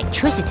make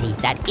electricity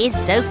that is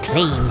so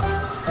clean.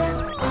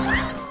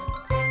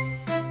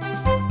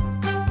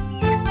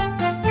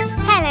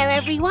 Hello,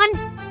 everyone.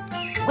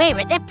 We're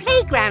at the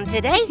playground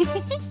today.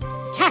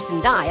 Cat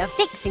and I are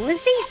fixing the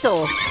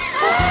seesaw.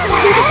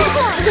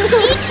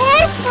 Be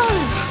careful!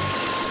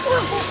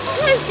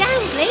 Slow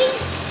down,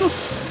 please.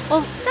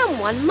 Or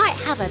someone might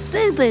have a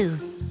boo-boo.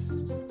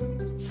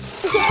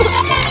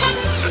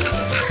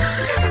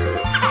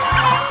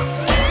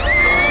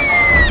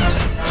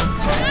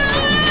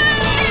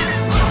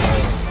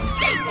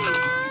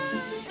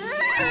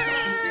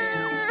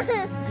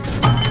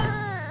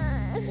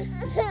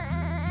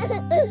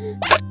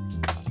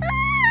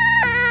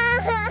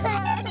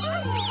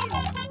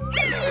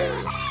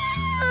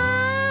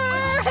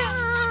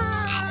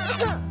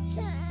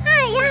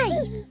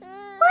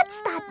 What's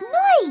that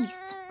noise?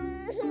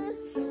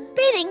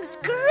 Spinning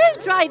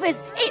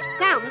screwdrivers! It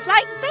sounds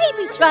like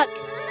Baby Truck.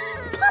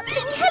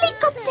 Popping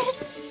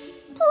helicopters!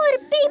 Poor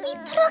Baby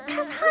Truck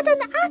has had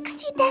an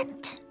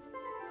accident.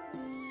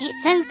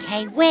 It's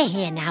okay, we're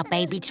here now,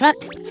 Baby Truck.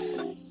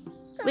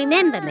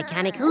 Remember,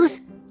 Mechanicals,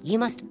 you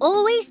must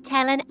always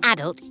tell an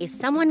adult if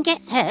someone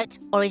gets hurt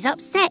or is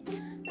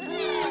upset.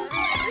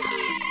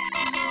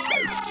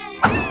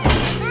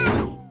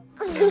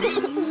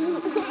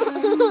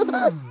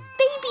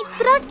 Baby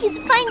Truck is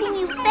finding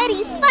you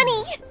very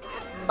funny.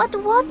 But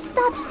what's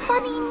that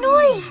funny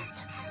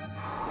noise?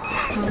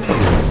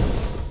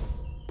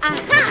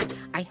 Aha!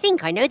 I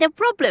think I know the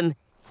problem.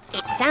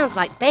 It sounds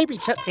like Baby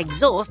Truck's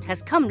exhaust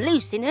has come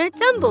loose in her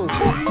tumble.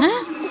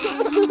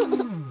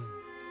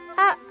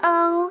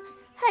 Uh-oh.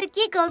 Her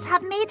giggles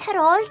have made her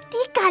all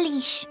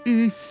ticklish.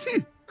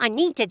 I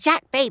need to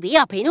jack baby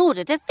up in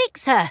order to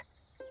fix her.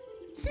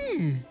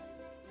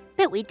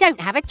 But we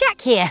don't have a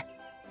jack here.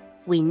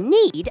 We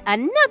need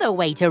another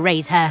way to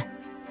raise her.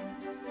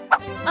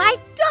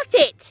 I've got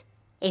it!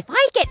 If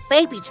I get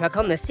Baby Truck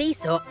on the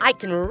seesaw, I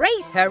can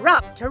raise her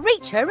up to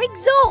reach her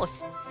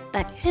exhaust.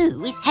 But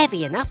who is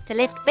heavy enough to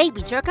lift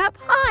Baby Truck up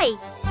high?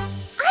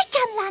 I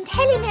can land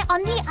Helene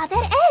on the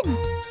other end.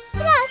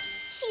 Plus,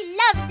 she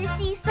loves the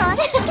seesaw.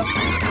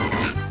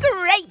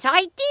 Great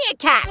idea,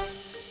 Cat!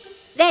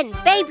 Then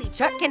Baby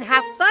Truck can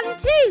have fun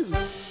too.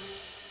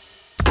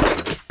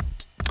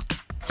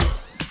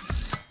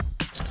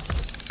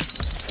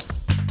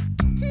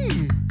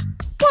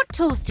 What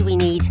tools do we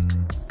need?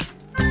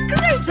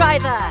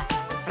 Screwdriver!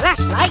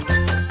 Flashlight!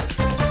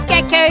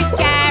 Gecko's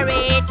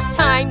garage,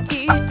 time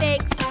to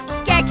fix.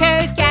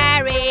 Gecko's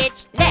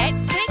garage,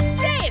 let's fix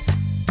this!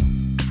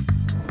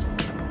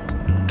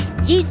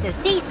 Use the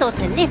seesaw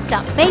to lift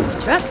up Baby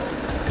Truck.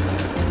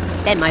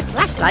 Then my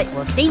flashlight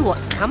will see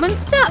what's come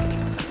unstuck.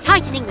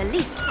 Tightening the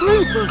loose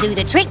screws will do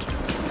the trick.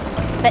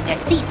 But the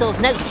seesaw's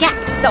no jack,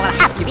 so I'll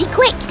have to be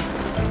quick.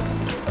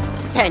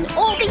 Turn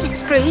all these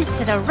screws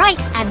to the right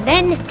and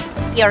then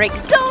your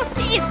exhaust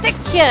is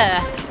secure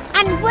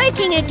and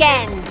working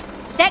again.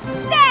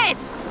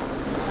 Success!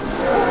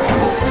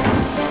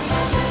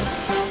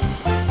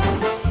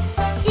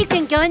 You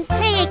can go and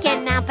play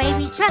again now,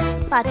 Baby Truck.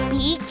 But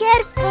be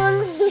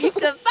careful.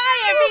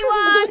 Goodbye,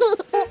 everyone!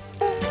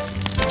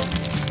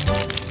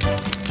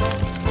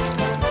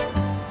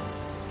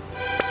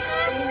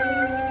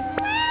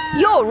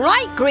 You're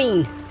right,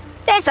 Green.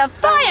 There's a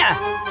fire.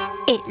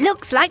 It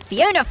looks like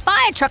Fiona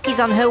Fire Truck is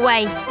on her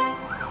way.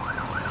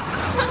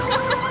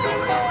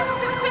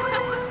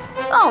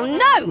 Oh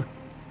no!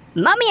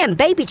 Mummy and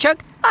Baby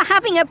Truck are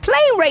having a play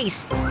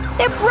race.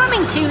 They're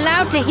brumming too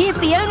loud to hear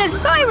Fiona's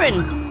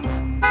siren.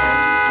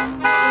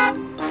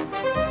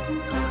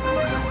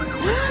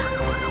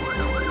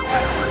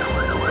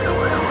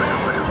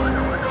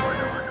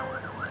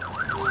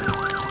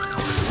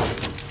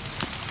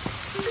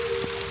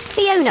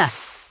 Fiona,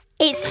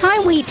 it's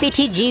time we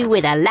fitted you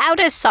with a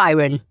louder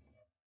siren.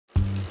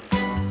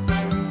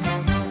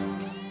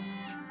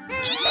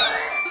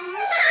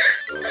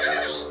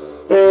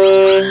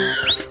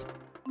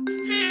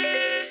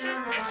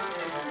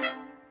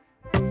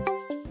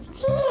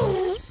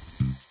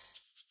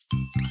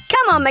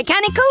 Come on,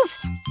 Mechanicals!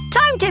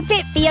 Time to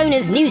fit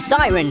Fiona's new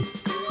siren.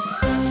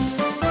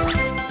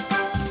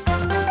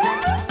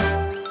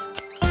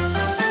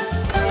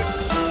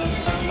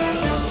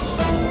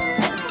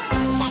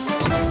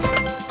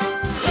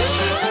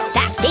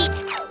 That's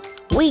it!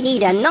 We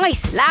need a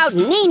nice loud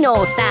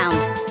Neenor sound.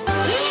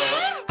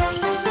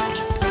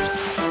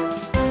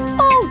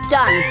 All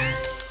done.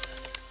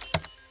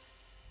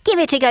 Give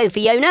it a go,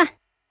 Fiona.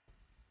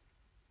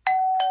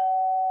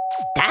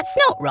 That's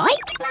not right.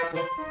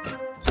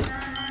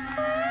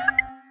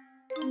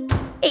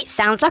 It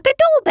sounds like a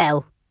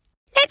doorbell.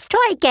 Let's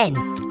try again.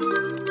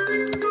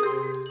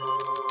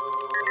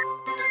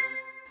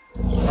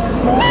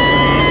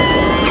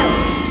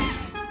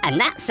 And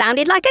that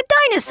sounded like a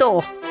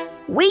dinosaur.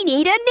 We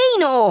need a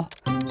Neenor.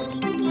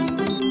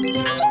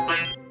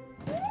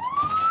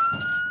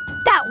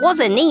 That was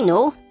a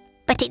Neenor,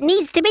 but it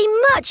needs to be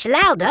much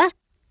louder.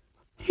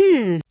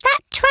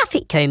 That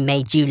traffic cone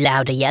made you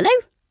louder, Yellow.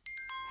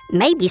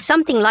 Maybe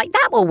something like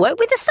that will work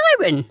with the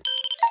siren.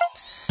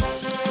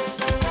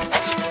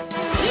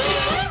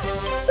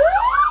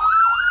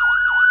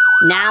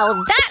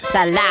 Now that's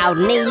a loud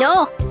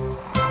Neenor.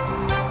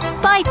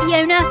 Bye,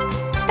 Fiona.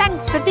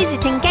 Thanks for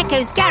visiting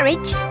Gecko's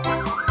garage.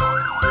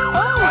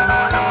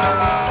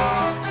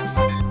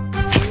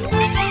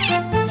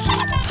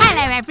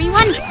 Hello,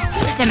 everyone.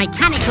 The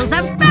Mechanicals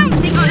are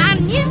bouncing on our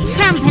new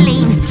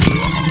trampoline.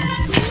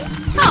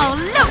 Oh,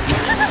 look!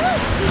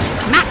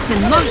 Max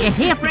and Molly are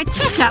here for a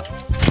checkup.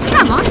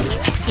 Come on,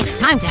 it's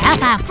time to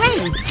help our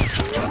friends.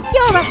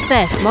 You're up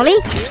first, Molly.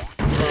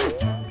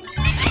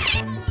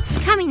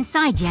 Come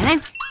inside,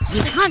 Yellow.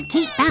 You can't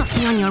keep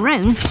bouncing on your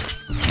own.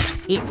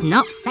 It's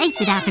not safe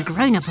without a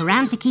grown-up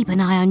around to keep an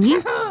eye on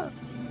you.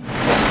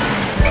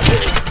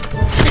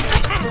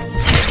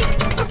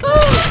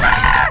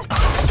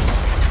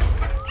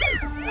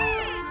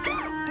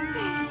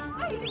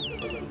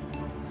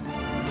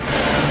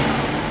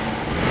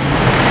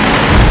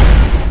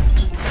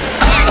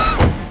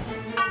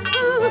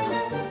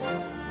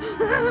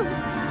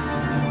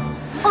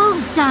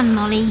 All done,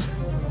 Molly.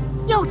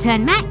 Your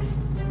turn, Max.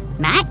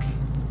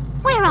 Max,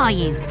 where are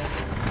you?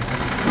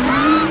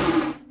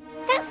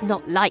 That's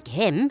not like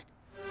him.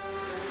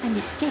 And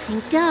it's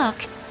getting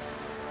dark.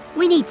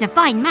 We need to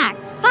find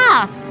Max,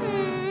 fast!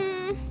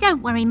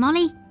 Don't worry,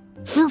 Molly.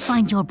 We'll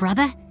find your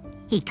brother.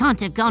 He can't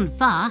have gone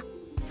far.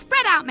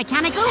 Spread out,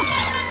 Mechanicals!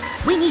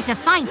 We need to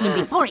find him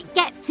before it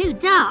gets too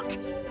dark.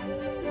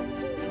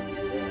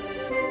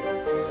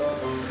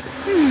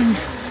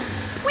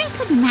 Where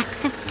could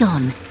Max have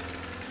gone?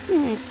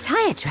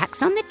 Tyre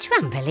tracks on the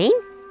trampoline?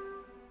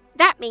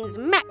 That means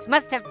Max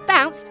must have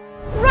bounced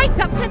right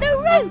up to the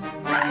roof.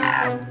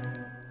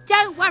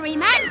 Don't worry,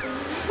 Max.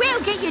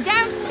 We'll get you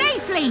down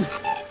safely.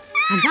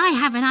 And I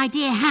have an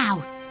idea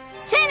how.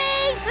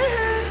 Tilly!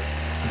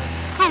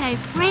 Hello,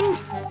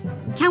 friend.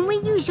 Can we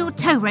use your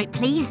tow rope,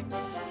 please?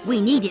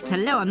 We need it to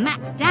lower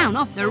Max down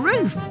off the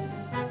roof.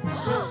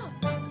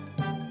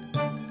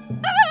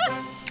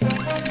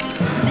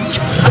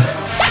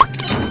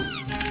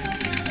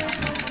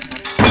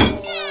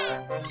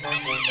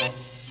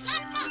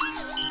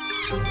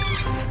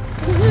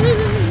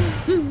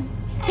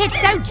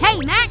 It's okay,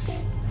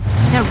 Max.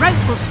 The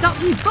rope will stop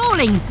you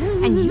falling,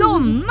 and your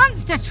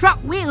monster truck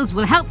wheels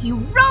will help you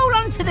roll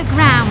onto the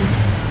ground.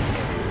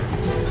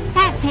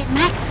 That's it,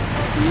 Max.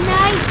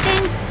 Nice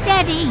and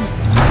steady.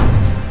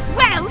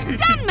 Well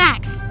done,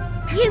 Max.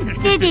 You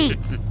did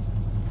it.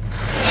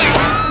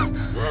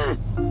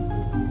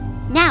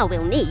 Now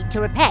we'll need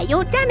to repair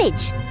your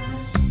damage.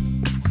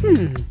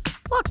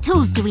 What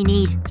tools do we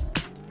need?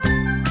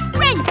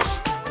 Wrench.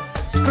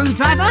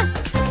 Screwdriver.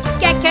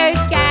 Gecko's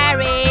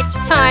garage,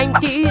 time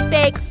to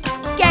fix.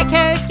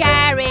 Gecko's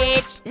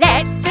garage,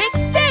 let's fix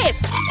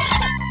this.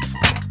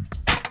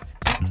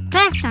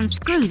 First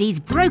unscrew these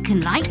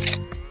broken lights,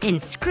 then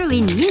screw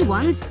in new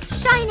ones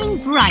shining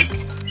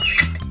bright.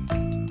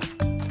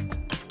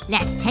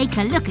 Let's take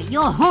a look at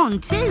your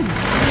horn too.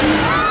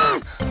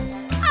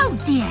 Oh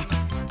dear,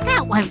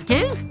 that won't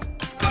do.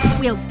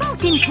 We'll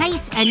bolt in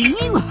place a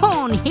new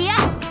horn here.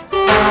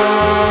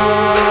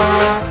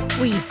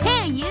 We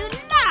hear you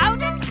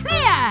loud and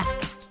clear.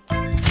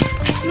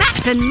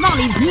 Max and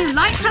Molly's new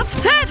lights are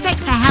perfect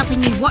for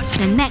helping you watch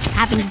the mechs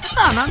having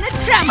fun on the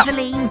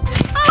trampoline.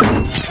 Oh,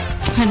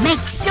 to make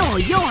sure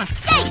you're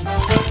safe.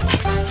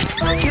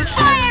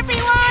 Goodbye,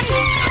 everyone.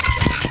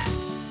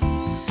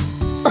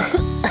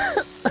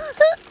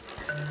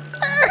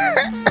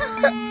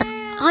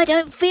 I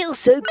don't feel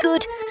so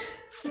good.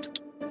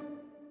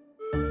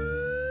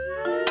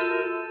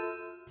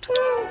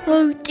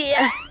 Oh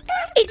dear,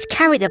 it's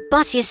Carry the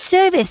Bus's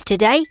service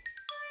today.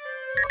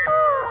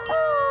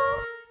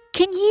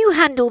 Can you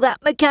handle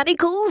that,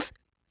 Mechanicals?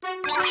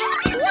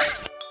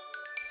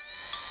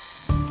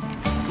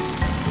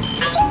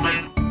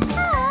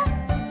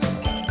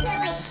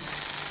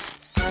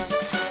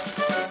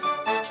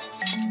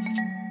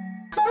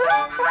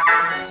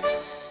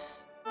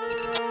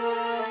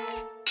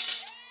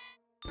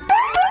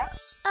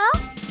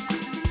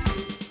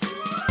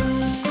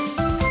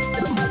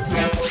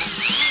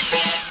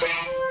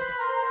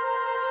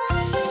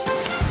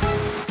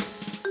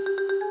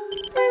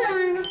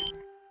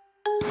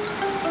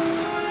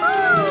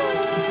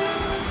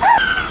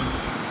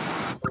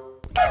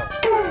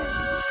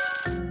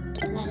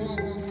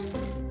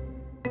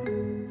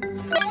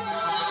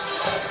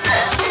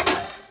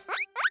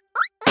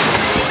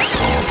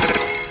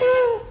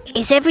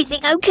 Is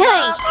everything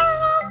okay?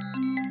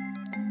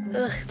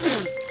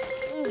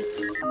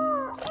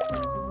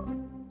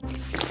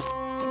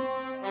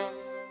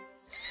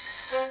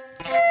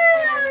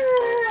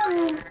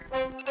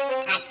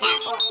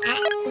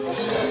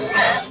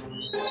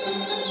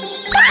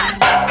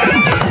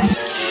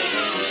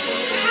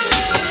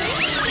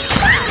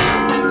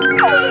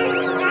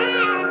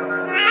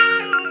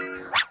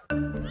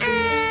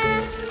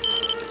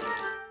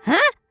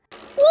 Huh?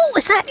 What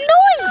was that noise?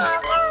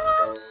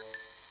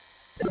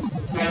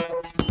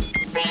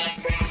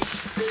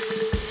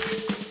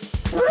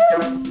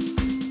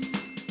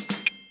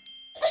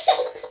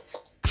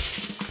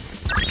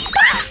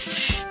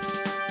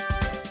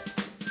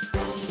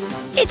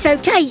 It's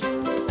okay.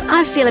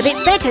 I feel a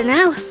bit better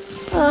now.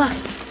 Huh?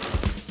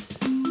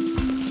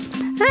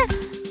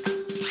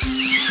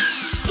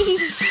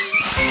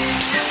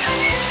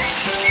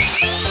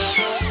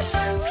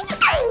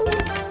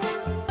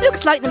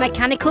 Looks like the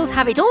Mechanicals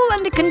have it all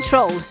under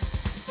control.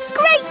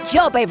 Great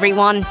job,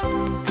 everyone.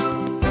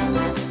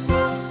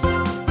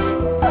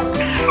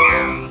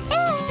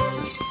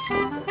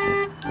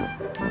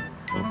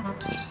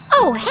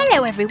 Oh,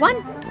 hello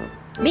everyone.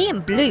 Me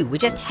and Blue were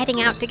just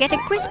heading out to get a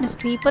Christmas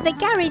tree for the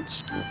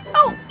garage.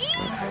 Oh,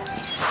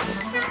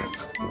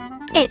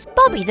 it's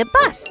Bobby the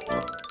bus.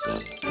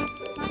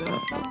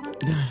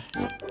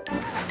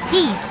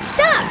 He's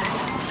stuck.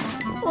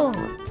 Oh.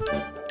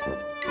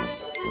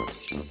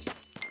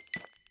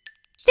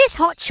 This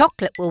hot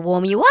chocolate will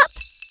warm you up.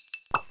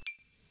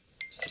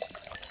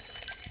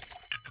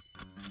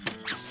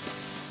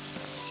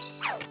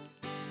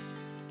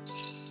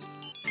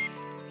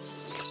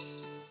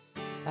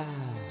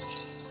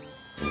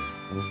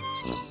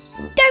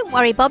 Don't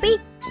worry, Bobby.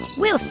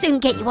 We'll soon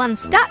get you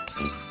unstuck.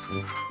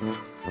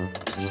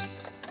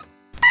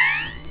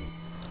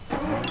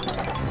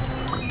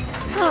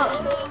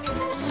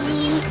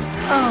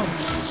 Oh.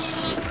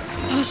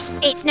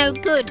 It's no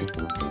good.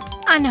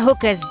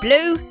 Unhook us,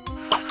 Blue.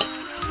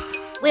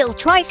 We'll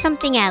try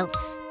something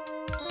else.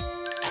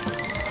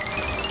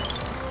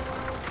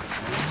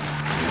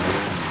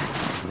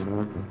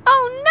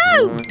 Oh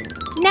no!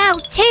 Now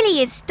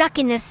Tilly is stuck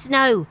in the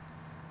snow.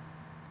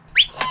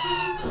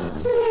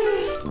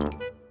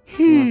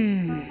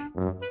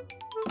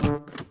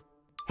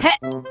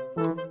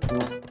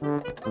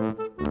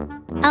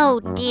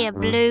 dear,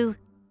 Blue.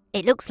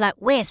 It looks like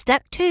we're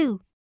stuck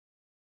too.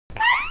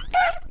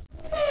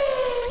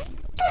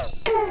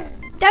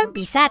 Don't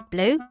be sad,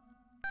 Blue.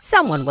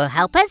 Someone will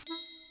help us.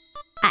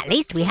 At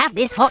least we have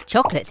this hot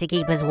chocolate to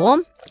keep us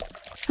warm.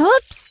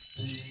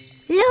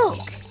 Oops!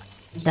 Look!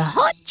 The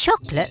hot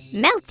chocolate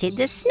melted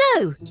the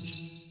snow.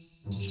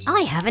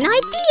 I have an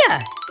idea.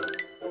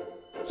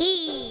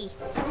 Hee!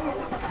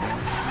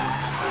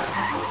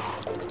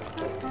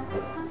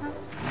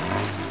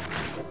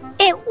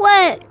 It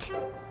worked!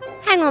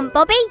 Hang on,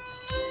 Bobby.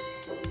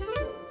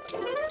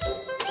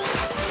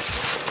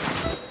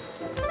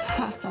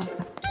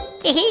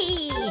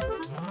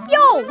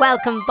 You're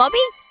welcome, Bobby.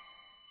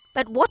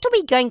 But what are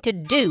we going to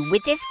do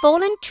with this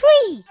fallen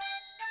tree?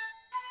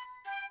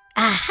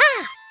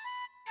 Aha!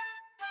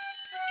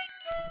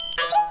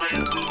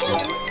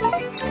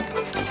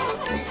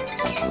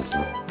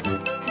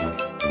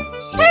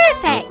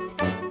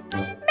 Perfect!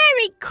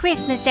 Merry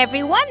Christmas,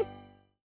 everyone!